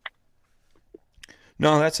 yeah.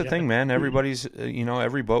 No, that's the thing, man. Everybody's,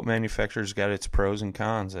 every boat manufacturer's got its pros and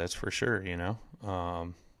cons. That's for sure.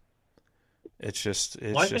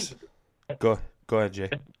 Go ahead, Jay.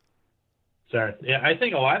 Sorry. Yeah, I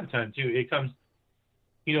think a lot of the time too, it comes,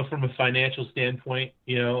 from a financial standpoint.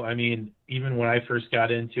 I mean, even when I first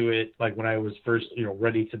got into it, like when I was first,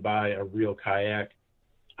 ready to buy a real kayak,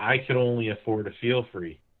 I could only afford a feel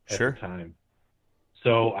free at Sure. the time.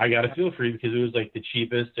 So I got a feel free because it was like the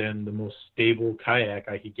cheapest and the most stable kayak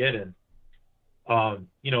I could get in. And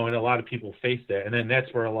a lot of people face that. And then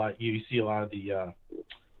that's where you see a lot of the,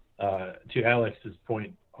 to Alex's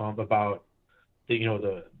point, about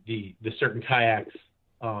the certain kayaks,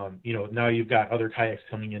 now you've got other kayaks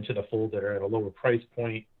coming into the fold that are at a lower price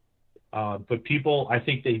point. But people, I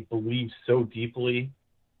think they believe so deeply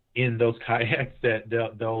in those kayaks that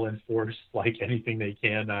they'll enforce like anything they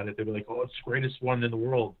can on it. They'll be like, oh, it's the greatest one in the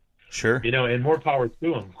world. Sure. And more power to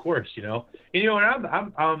them, of course, And,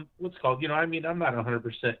 I'm what's called, I'm not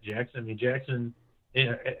 100% Jackson. I mean, Jackson,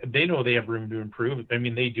 they know they have room to improve. I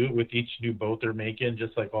mean, they do it with each new boat they're making,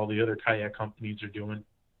 just like all the other kayak companies are doing,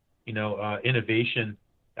 innovation.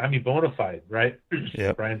 I mean, Bonafide, right?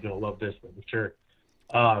 Yeah. Brian's going to love this, but for sure.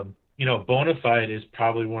 Bonafide is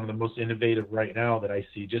probably one of the most innovative right now that I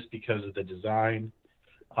see, just because of the design,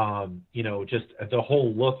 just the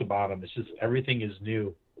whole look about them. It's just, everything is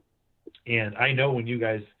new. And I know when you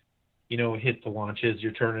guys, hit the launches,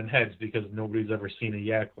 you're turning heads because nobody's ever seen a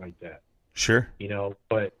yak like that. Sure.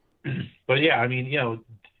 But yeah, I mean,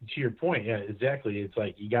 to your point, yeah, exactly. It's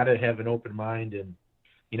like you got to have an open mind, and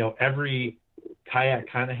every kayak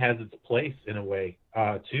kind of has its place in a way,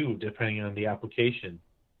 too, depending on the application.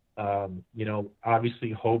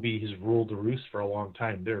 Obviously Hobie has ruled the roost for a long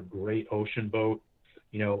time. They're a great ocean boat,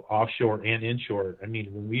 offshore and inshore. I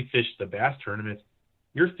mean, when we fish the bass tournaments,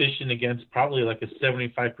 you're fishing against probably like a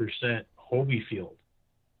 75% Hobie field,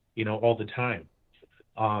 all the time.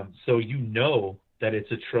 So that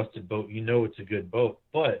it's a trusted boat, it's a good boat,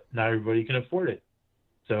 but not everybody can afford it.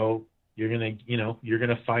 So you're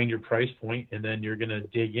gonna find your price point, and then you're gonna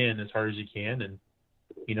dig in as hard as you can, and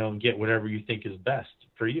get whatever you think is best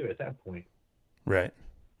for you at that point. Right.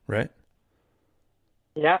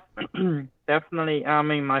 Yeah, definitely. I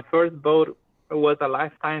mean, my first boat was a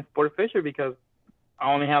lifetime sport fisher because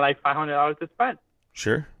I only had like $500 to spend.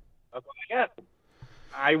 Sure. That's what I got.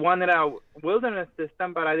 I wanted a wilderness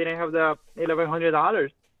system, but I didn't have the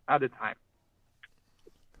 $1,100 at the time.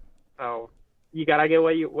 So you gotta get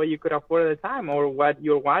what you could afford at the time, or what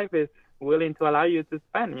your wife is willing to allow you to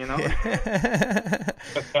spend.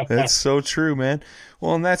 That's so true, man.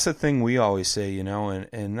 Well, and that's the thing we always say,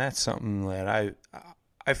 and that's something that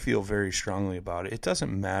I feel very strongly about. It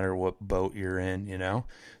doesn't matter what boat you're in,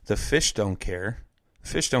 the fish don't care.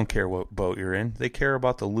 Fish don't care what boat you're in. They care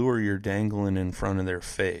about the lure you're dangling in front of their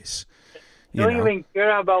face. They don't even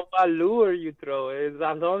care about what lure you throw. As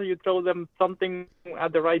long as you throw them something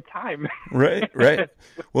at the right time. Right.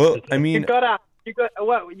 Well, I mean, you got a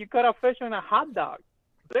fish on a hot dog.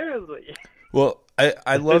 Seriously. Well,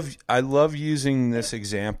 I love using this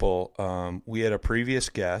example. We had a previous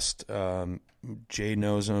guest, Jay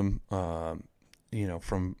knows him,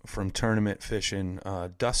 from tournament fishing,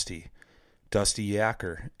 Dusty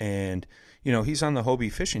Yacker, and he's on the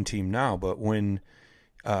Hobie fishing team now. But when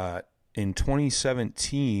in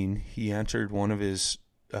 2017 he entered one of his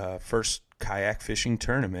first kayak fishing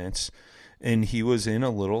tournaments, and he was in a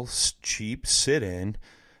little cheap sit-in,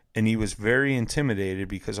 and he was very intimidated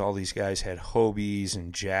because all these guys had Hobies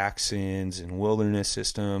and Jacksons and wilderness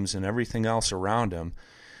systems and everything else around him,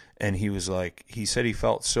 and he said he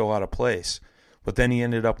felt so out of place. But then he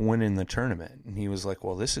ended up winning the tournament, and he was like,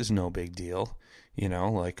 well, this is no big deal.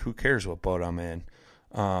 Who cares what boat I'm in?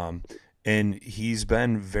 And he's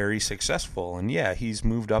been very successful. And, yeah, he's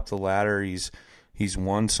moved up the ladder. He's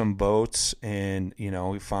won some boats, and,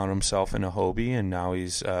 he found himself in a Hobie, and now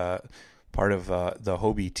he's part of the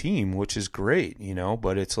Hobie team, which is great,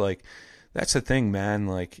 But it's like, that's the thing, man.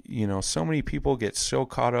 Like, so many people get so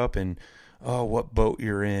caught up in, oh, what boat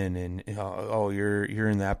you're in, and you're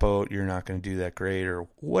in that boat, you're not going to do that great, or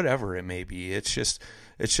whatever it may be. It's just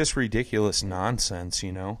ridiculous nonsense,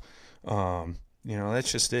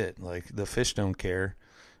 that's just it. Like, the fish don't care.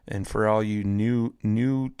 And for all you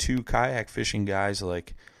new to kayak fishing guys,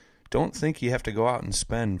 like, don't think you have to go out and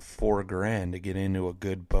spend $4,000 to get into a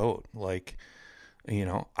good boat. Like,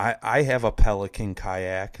 I have a Pelican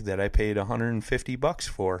kayak that I paid $150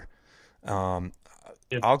 for. I'll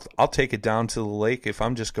take it down to the lake if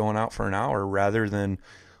I'm just going out for an hour rather than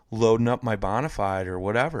loading up my Bonafide or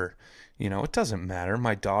whatever. It doesn't matter.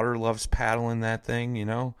 My daughter loves paddling that thing.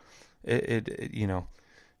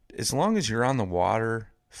 As long as you're on the water,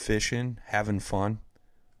 fishing, having fun,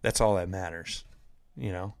 that's all that matters.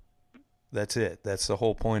 That's it. That's the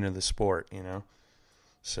whole point of the sport.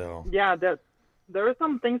 So yeah, there are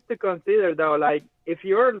some things to consider though. Like, if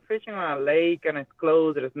you're fishing on a lake and it's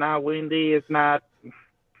closed, it's not windy, it's not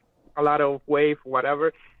a lot of wave,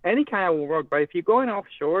 whatever, any kind of will work. But if you're going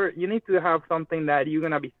offshore, you need to have something that you're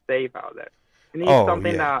gonna be safe out there. You need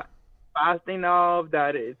something that fast enough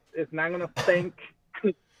that it's not gonna sink.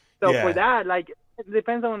 So for that, like, it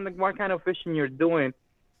depends on what kind of fishing you're doing.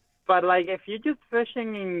 But like, if you're just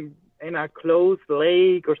fishing in a closed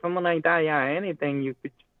lake or something like that, anything you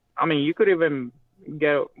could. I mean, you could even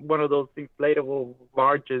get one of those inflatable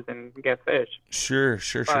barges and get fish. Sure.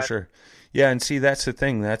 Yeah, and see, that's the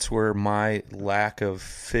thing. That's where my lack of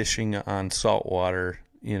fishing on saltwater,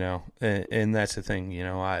 and that's the thing.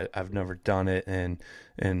 I've never done it, and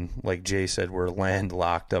like Jay said, we're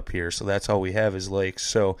landlocked up here, so that's all we have is lakes.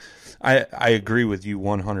 So I agree with you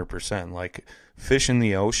 100%. Like, fish in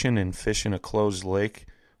the ocean and fish in a closed lake,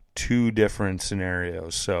 two different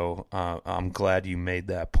scenarios. So I'm glad you made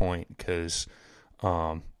that point, because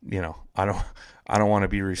I don't want to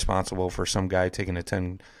be responsible for some guy taking a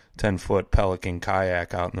 10-foot Pelican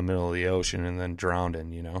kayak out in the middle of the ocean and then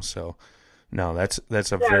drowning. So no, that's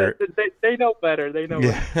a very they know better. They know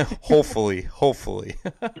better. hopefully.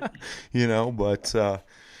 But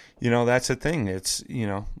that's the thing. It's,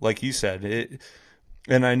 like you said,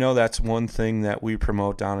 and I know that's one thing that we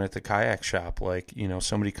promote down at the kayak shop. Like,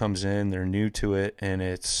 somebody comes in, they're new to it, and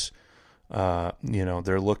it's,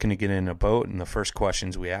 they're looking to get in a boat, and the first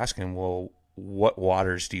questions we ask them, well, what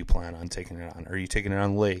waters do you plan on taking it on? Are you taking it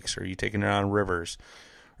on lakes? Are you taking it on rivers?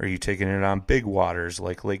 Are you taking it on big waters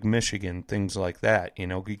like Lake Michigan, things like that,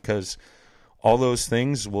 because all those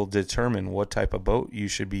things will determine what type of boat you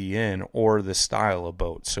should be in or the style of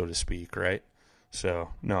boat, so to speak, right? So,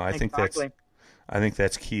 no, I think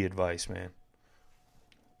that's key advice, man.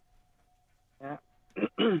 Yeah.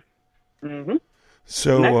 Mm-hmm.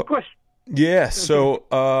 So, next question. Yeah, so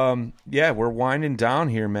we're winding down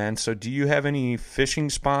here, man. So do you have any fishing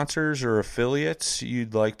sponsors or affiliates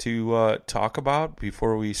you'd like to talk about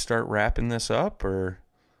before we start wrapping this up, or?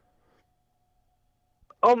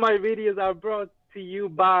 All my videos are brought to you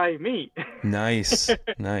by me. Nice.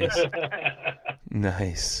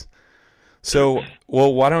 So,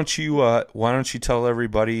 well, why don't you tell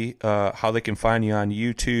everybody how they can find you on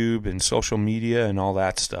YouTube and social media and all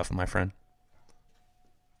that stuff, my friend?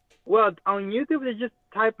 Well, on YouTube, they just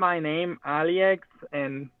type my name, Aliex,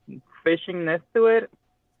 and fishing next to it,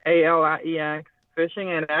 Aliex,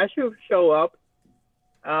 fishing, and I should show up.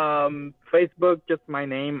 Facebook, just my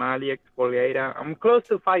name, Aliex Folgueira. I'm close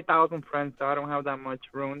to 5,000 friends, so I don't have that much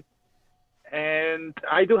room. And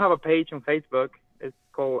I do have a page on Facebook. It's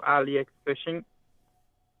called Aliex Fishing.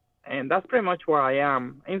 And that's pretty much where I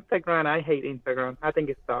am. Instagram, I hate Instagram. I think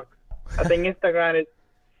it sucks. I think Instagram is...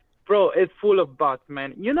 Bro, it's full of bots,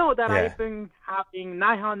 man. You know that I've been having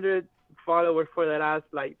 900 followers for the last,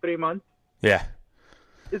 3 months? Yeah.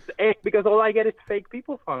 It's because all I get is fake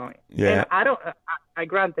people following. Yeah. And I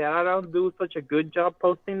granted, I don't do such a good job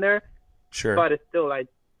posting there. Sure. But it's still,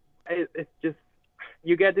 it's just,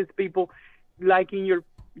 you get these people liking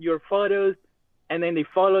your photos, and then they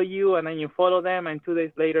follow you, and then you follow them, and 2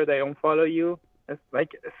 days later they unfollow you. It's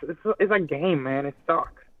it's a game, man. It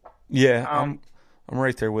sucks. Yeah, I'm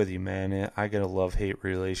right there with you, man. I got a love-hate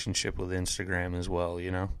relationship with Instagram as well,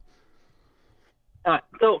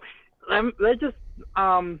 So let's just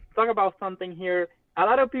talk about something here. A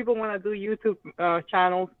lot of people want to do YouTube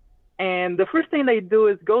channels, and the first thing they do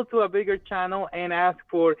is go to a bigger channel and ask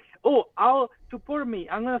for, I'll support me.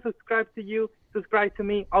 I'm going to subscribe to you. Subscribe to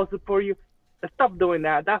me. I'll support you. Stop doing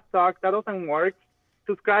that. That sucks. That doesn't work.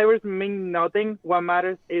 Subscribers mean nothing. What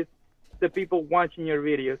matters is the people watching your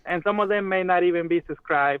videos, and some of them may not even be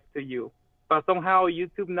subscribed to you, but somehow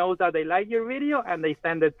YouTube knows that they like your video and they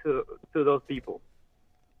send it to those people.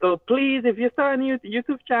 So please, if you start a new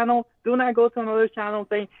YouTube channel, do not go to another channel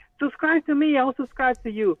saying, subscribe to me, I'll subscribe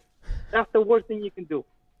to you. That's the worst thing you can do.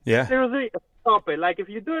 Yeah. Seriously, stop it. If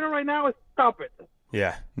you're doing it right now, stop it.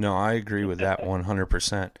 Yeah. No, I agree with that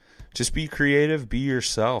 100%. Just be creative, be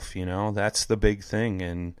yourself, that's the big thing.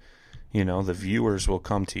 And the viewers will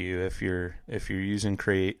come to you if you're using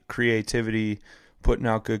creativity, putting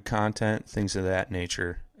out good content, things of that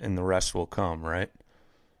nature, and the rest will come, right?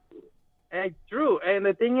 It's true. And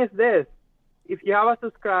the thing is this, if you have a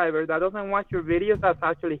subscriber that doesn't watch your videos, that's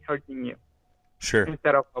actually hurting you. Sure.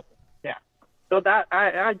 Instead of helping. Yeah. So that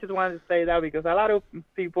I just wanted to say that because a lot of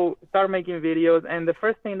people start making videos, and the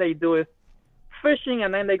first thing they do is fishing,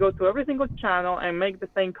 and then they go to every single channel and make the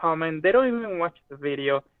same comment. They don't even watch the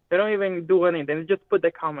video. They don't even do anything. They just put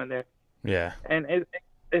the comment there. Yeah. And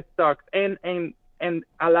it sucks. And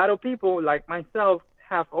a lot of people like myself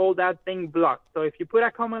have all that thing blocked. So if you put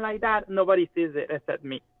a comment like that, nobody sees it except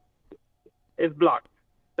me. It's blocked.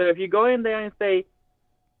 So if you go in there and say,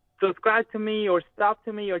 subscribe to me or stop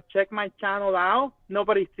to me or check my channel out,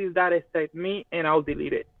 nobody sees that except me, and I'll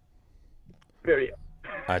delete it. Period.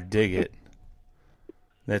 I dig it.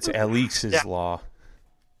 That's Alex's law.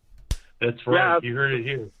 That's right. You heard it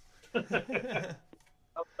here.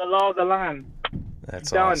 Of the law of the land.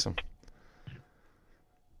 That's awesome.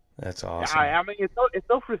 That's awesome. I mean, it's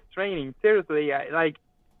so frustrating. Seriously,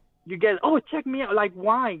 you get, check me out.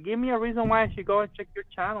 Why? Give me a reason why I should go and check your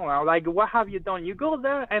channel out. What have you done? You go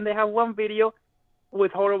there and they have one video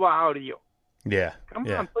with horrible audio. Yeah. Come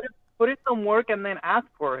on, put it some work and then ask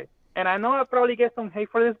for it. And I know I probably get some hate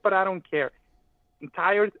for this, but I don't care. I'm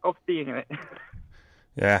tired of seeing it.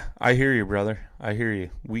 Yeah, I hear you, brother. I hear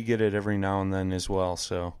you. We get it every now and then as well.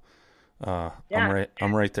 So, I'm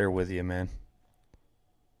right there with you, man.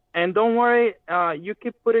 And don't worry, you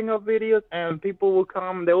keep putting up videos, and people will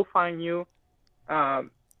come. They'll find you.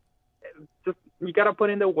 Just you gotta put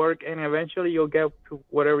in the work, and eventually you'll get to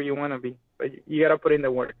whatever you want to be. But you gotta put in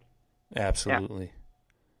the work. Absolutely.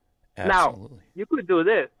 Yeah. Now you could do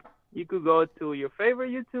this. You could go to your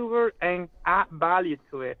favorite YouTuber and add value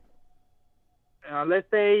to it. let's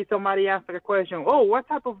say somebody asks a question, oh, what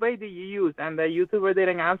type of bait do you use? And the YouTuber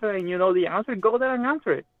didn't answer, and you know the answer, go there and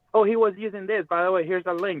answer it. Oh, he was using this. By the way, here's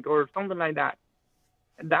a link or something like that.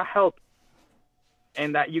 That helps.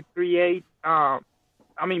 And that you create,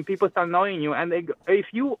 people start knowing you. And if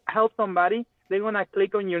you help somebody, they're going to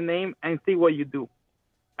click on your name and see what you do.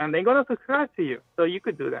 And they're going to subscribe to you. So you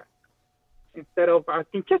could do that. Instead of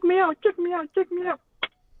asking, check me out, check me out, check me out.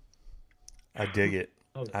 I dig it.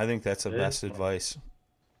 I think that's the best advice.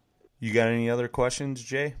 You got any other questions,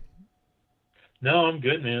 Jay? No, I'm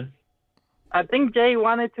good, man. I think Jay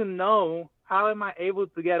wanted to know, how am I able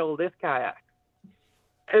to get all this kayak?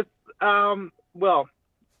 It's,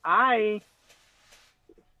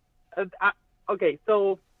 okay,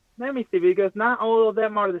 so let me see, because not all of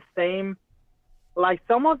them are the same. Like,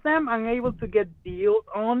 some of them I'm able to get deals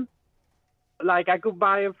on. Like, I could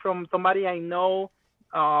buy it from somebody I know,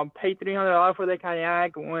 pay $300 for the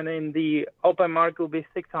kayak, when in the open market will be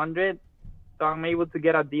 $600. So I'm able to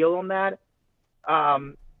get a deal on that.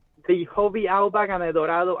 The Hobby Outback and the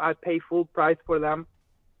Dorado, I pay full price for them.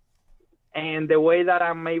 And the way that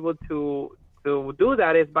I'm able to do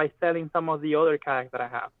that is by selling some of the other kayaks that I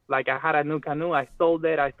have. Like, I had a new canoe, I sold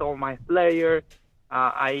it, I sold my Slayer.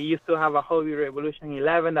 I used to have a Hobby Revolution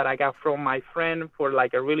 11 that I got from my friend for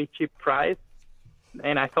like a really cheap price,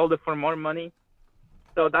 and I sold it for more money.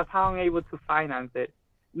 So that's how I'm able to finance it.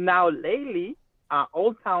 Now, lately,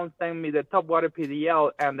 Old Town sent me the Topwater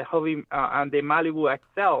PDL and the Hobby and the Malibu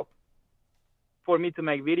XL for me to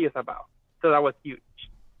make videos about. So that was huge.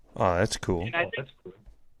 Oh, that's cool. That's cool.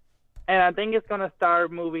 And I think it's going to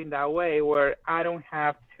start moving that way, where I don't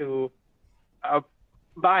have to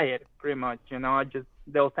buy it, pretty much. You know,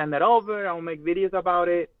 they'll send it over. I'll make videos about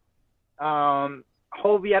it.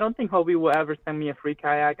 Hobby, I don't think Hobby will ever send me a free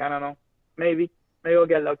kayak. I don't know. Maybe I'll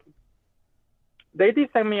get lucky. They did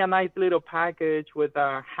send me a nice little package with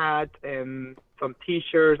a hat and some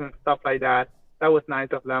T-shirts and stuff like that. That was nice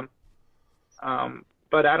of them.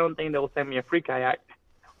 But I don't think they'll send me a free kayak.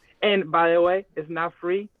 And by the way, it's not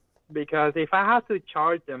free, because if I have to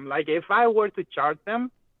charge them, like if I were to charge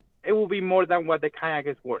them, it will be more than what the kayak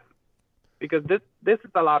is worth, because this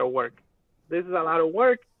is a lot of work. This is a lot of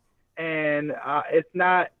work, and it's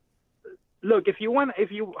not. Look, if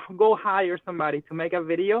you go hire somebody to make a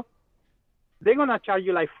video, they're gonna charge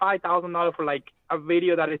you like $5,000 for like a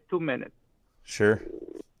video that is 2 minutes. Sure.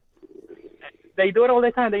 They do it all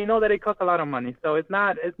the time. They know that it costs a lot of money, so it's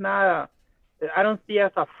not. I don't see it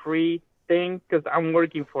as a free thing, because I'm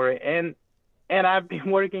working for it, and I've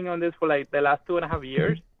been working on this for like the last 2.5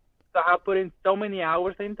 years. So I put in so many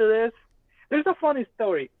hours into this. There's a funny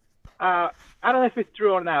story. I don't know if it's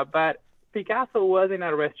true or not, but Picasso was in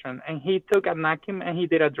a restaurant, and he took a napkin and he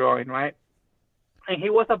did a drawing, right? And he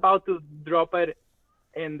was about to drop it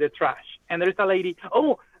in the trash. And there's a lady,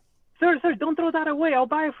 oh, sir, don't throw that away. I'll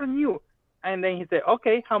buy it from you. And then he said,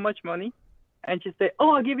 okay, how much money? And she said,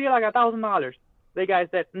 oh, I'll give you like $1,000. The guy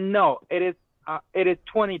said, no, it is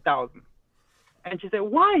 $20,000. And she said,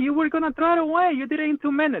 why? You were going to throw it away. You did it in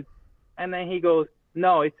 2 minutes. And then he goes,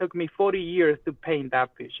 no, it took me 40 years to paint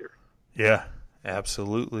that picture. Yeah,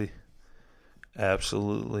 absolutely.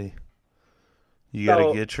 Absolutely. You got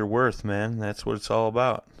to get your worth, man. That's what it's all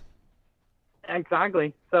about.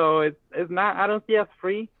 Exactly. So it's not, I don't see it as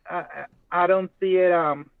free. I don't see it,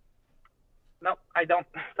 no, I don't.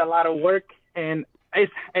 It's a lot of work, and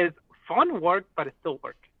it's fun work, but it's still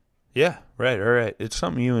work. Yeah, right, all right. It's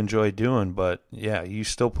something you enjoy doing, but yeah, you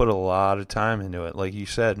still put a lot of time into it. Like you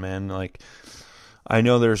said, man, like I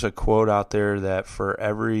know there's a quote out there that for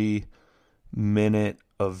every minute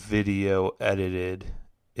of video edited,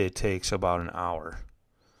 it takes about an hour.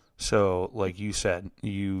 So like you said,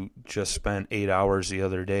 you just spent 8 hours the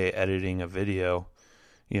other day editing a video.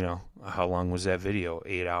 You know, how long was that video?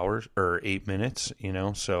 8 hours or 8 minutes, you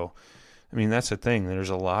know? So, I mean, that's the thing. There's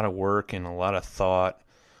a lot of work and a lot of thought,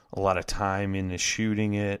 a lot of time into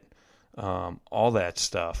shooting it, all that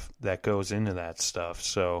stuff that goes into that stuff.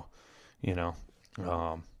 So, you know,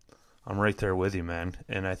 I'm right there with you, man.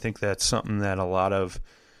 And I think that's something that a lot of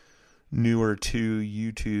newer to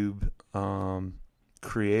YouTube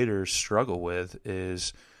creators struggle with,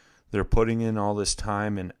 is they're putting in all this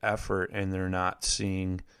time and effort and they're not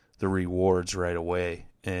seeing the rewards right away.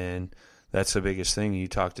 And that's the biggest thing. You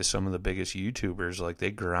talk to some of the biggest YouTubers, like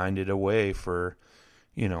they grinded away for,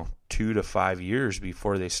 2 to 5 years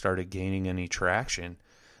before they started gaining any traction.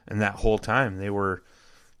 And that whole time they were,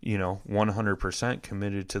 100%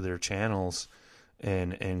 committed to their channels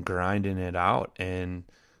and grinding it out. And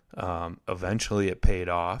eventually it paid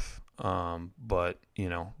off. But,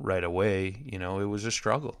 right away, it was a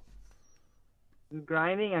struggle.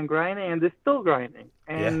 grinding and grinding, and they're still grinding.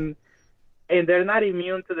 And they're not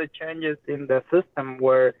immune to the changes in the system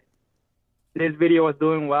where this video was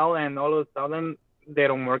doing well and all of a sudden they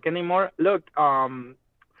don't work anymore. Look,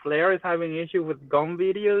 Flair is having issues with gun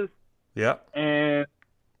videos. Yeah. And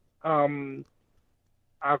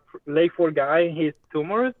Lake 4 guy, his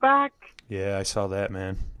tumor is back. Yeah, I saw that,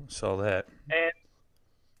 man. I saw that. And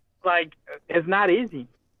like, it's not easy.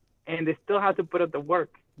 And they still have to put up the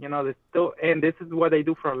work. You know, they still, and this is what they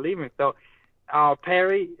do for a living. So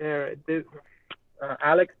Perry,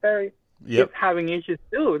 Aliex Perry, he's having issues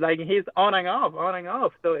too. Like, he's on and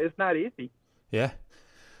off. So it's not easy. Yeah.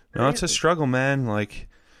 No, it's a struggle, man. Like,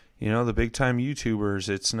 you know, the big time YouTubers,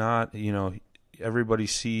 it's not, you know, everybody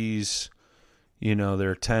sees, you know,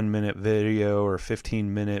 their 10-minute video or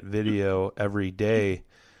 15-minute video every day,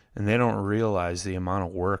 and they don't realize the amount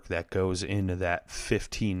of work that goes into that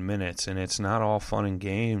 15 minutes. And it's not all fun and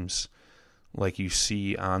games like you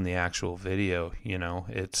see on the actual video. You know,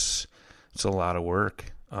 it's a lot of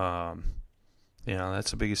work. You know,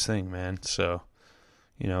 that's the biggest thing, man. So,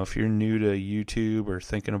 you know, if you're new to YouTube or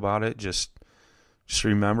thinking about it, just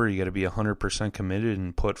remember you got to be 100% committed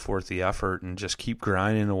and put forth the effort and just keep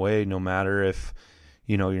grinding away, no matter if,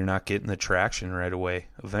 you know, you're not getting the traction right away.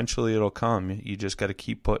 Eventually it'll come. You just got to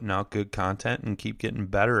keep putting out good content and keep getting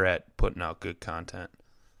better at putting out good content.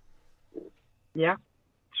 Yeah.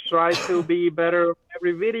 Try to be better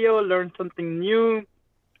every video, learn something new.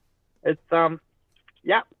 It's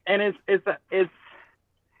yeah, and it's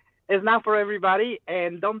not for everybody,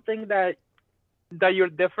 and don't think that you're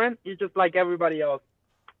different. You're just like everybody else.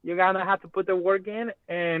 You're gonna have to put the work in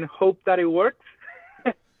and hope that it works.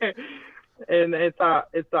 And it's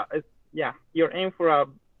yeah, you're in for a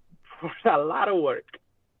lot of work.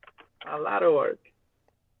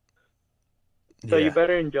 So you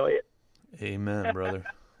better enjoy it. Amen, brother.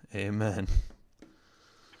 Amen.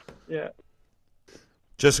 Yeah.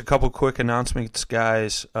 Just a couple quick announcements,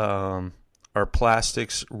 guys. Our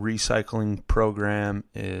plastics recycling program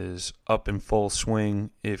is up in full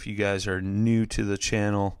swing. If you guys are new to the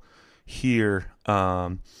channel here,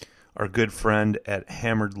 our good friend at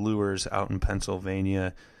Hammered Lures out in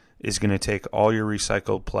Pennsylvania is going to take all your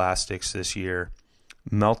recycled plastics this year,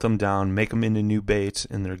 melt them down, make them into new baits,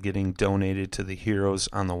 and they're getting donated to the Heroes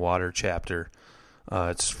on the Water chapter.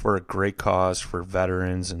 It's for a great cause for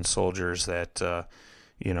veterans and soldiers that,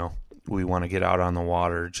 you know, we want to get out on the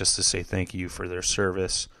water just to say thank you for their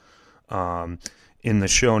service. In the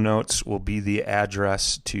show notes will be the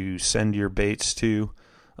address to send your baits to.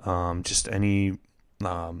 Just any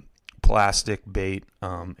plastic bait.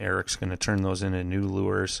 Eric's going to turn those into new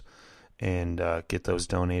lures and get those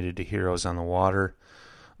donated to Heroes on the Water.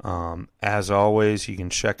 As always, you can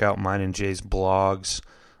check out mine and Jay's blogs,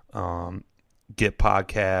 get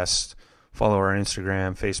podcasts, follow our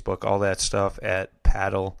Instagram, Facebook, all that stuff at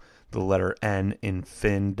paddle, the letter N in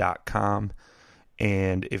fin.com.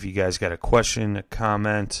 And if you guys got a question, a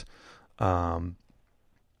comment,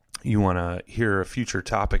 you want to hear a future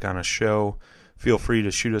topic on a show, feel free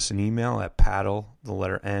to shoot us an email at paddle, the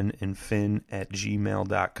letter N in fin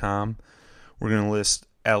 @gmail.com. We're going to list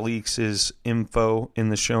Alex's info in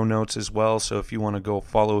the show notes as well. So if you want to go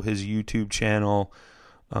follow his YouTube channel,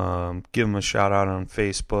 give him a shout out on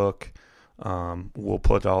Facebook. We'll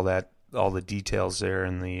put all the details there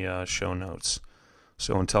in the show notes.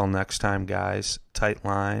 So until next time, guys, tight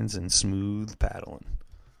lines and smooth paddling.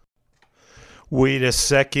 Wait a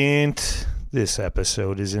second. This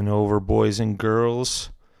episode isn't over, boys and girls.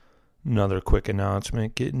 Another quick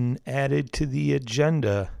announcement getting added to the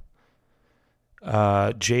agenda.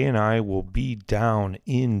 Jay and I will be down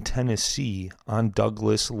in Tennessee on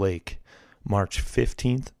Douglas Lake, March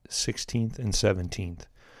 15th, 16th, and 17th.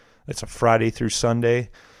 It's a Friday through Sunday.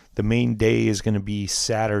 The main day is going to be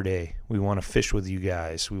Saturday. We want to fish with you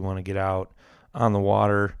guys. We want to get out on the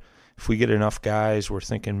water. If we get enough guys, we're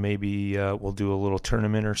thinking maybe we'll do a little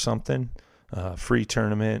tournament or something, free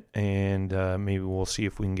tournament, and maybe we'll see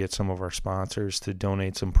if we can get some of our sponsors to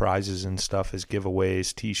donate some prizes and stuff as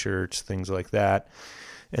giveaways, T-shirts, things like that,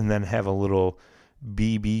 and then have a little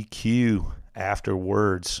BBQ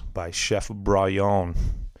afterwards by Chef Brian.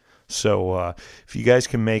 So if you guys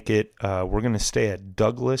can make it, we're going to stay at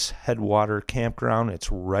Douglas Headwater Campground.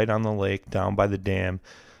 It's right on the lake down by the dam.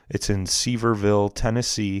 It's in Seaverville,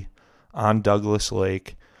 Tennessee, on Douglas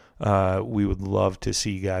Lake. We would love to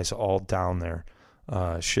see you guys all down there.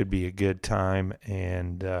 Should be a good time,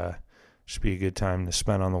 and should be a good time to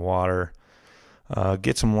spend on the water.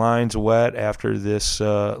 Get some lines wet after this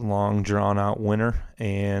long, drawn-out winter,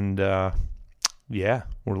 and yeah,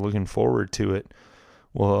 we're looking forward to it.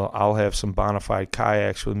 Well, I'll have some bonafide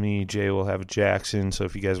kayaks with me. Jay will have a Jackson. So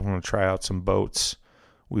if you guys want to try out some boats,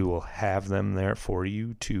 we will have them there for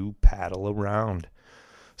you to paddle around.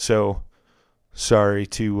 So sorry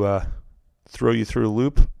to throw you through a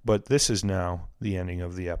loop, but this is now the ending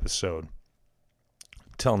of the episode.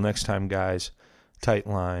 Till next time, guys, tight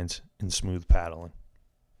lines and smooth paddling.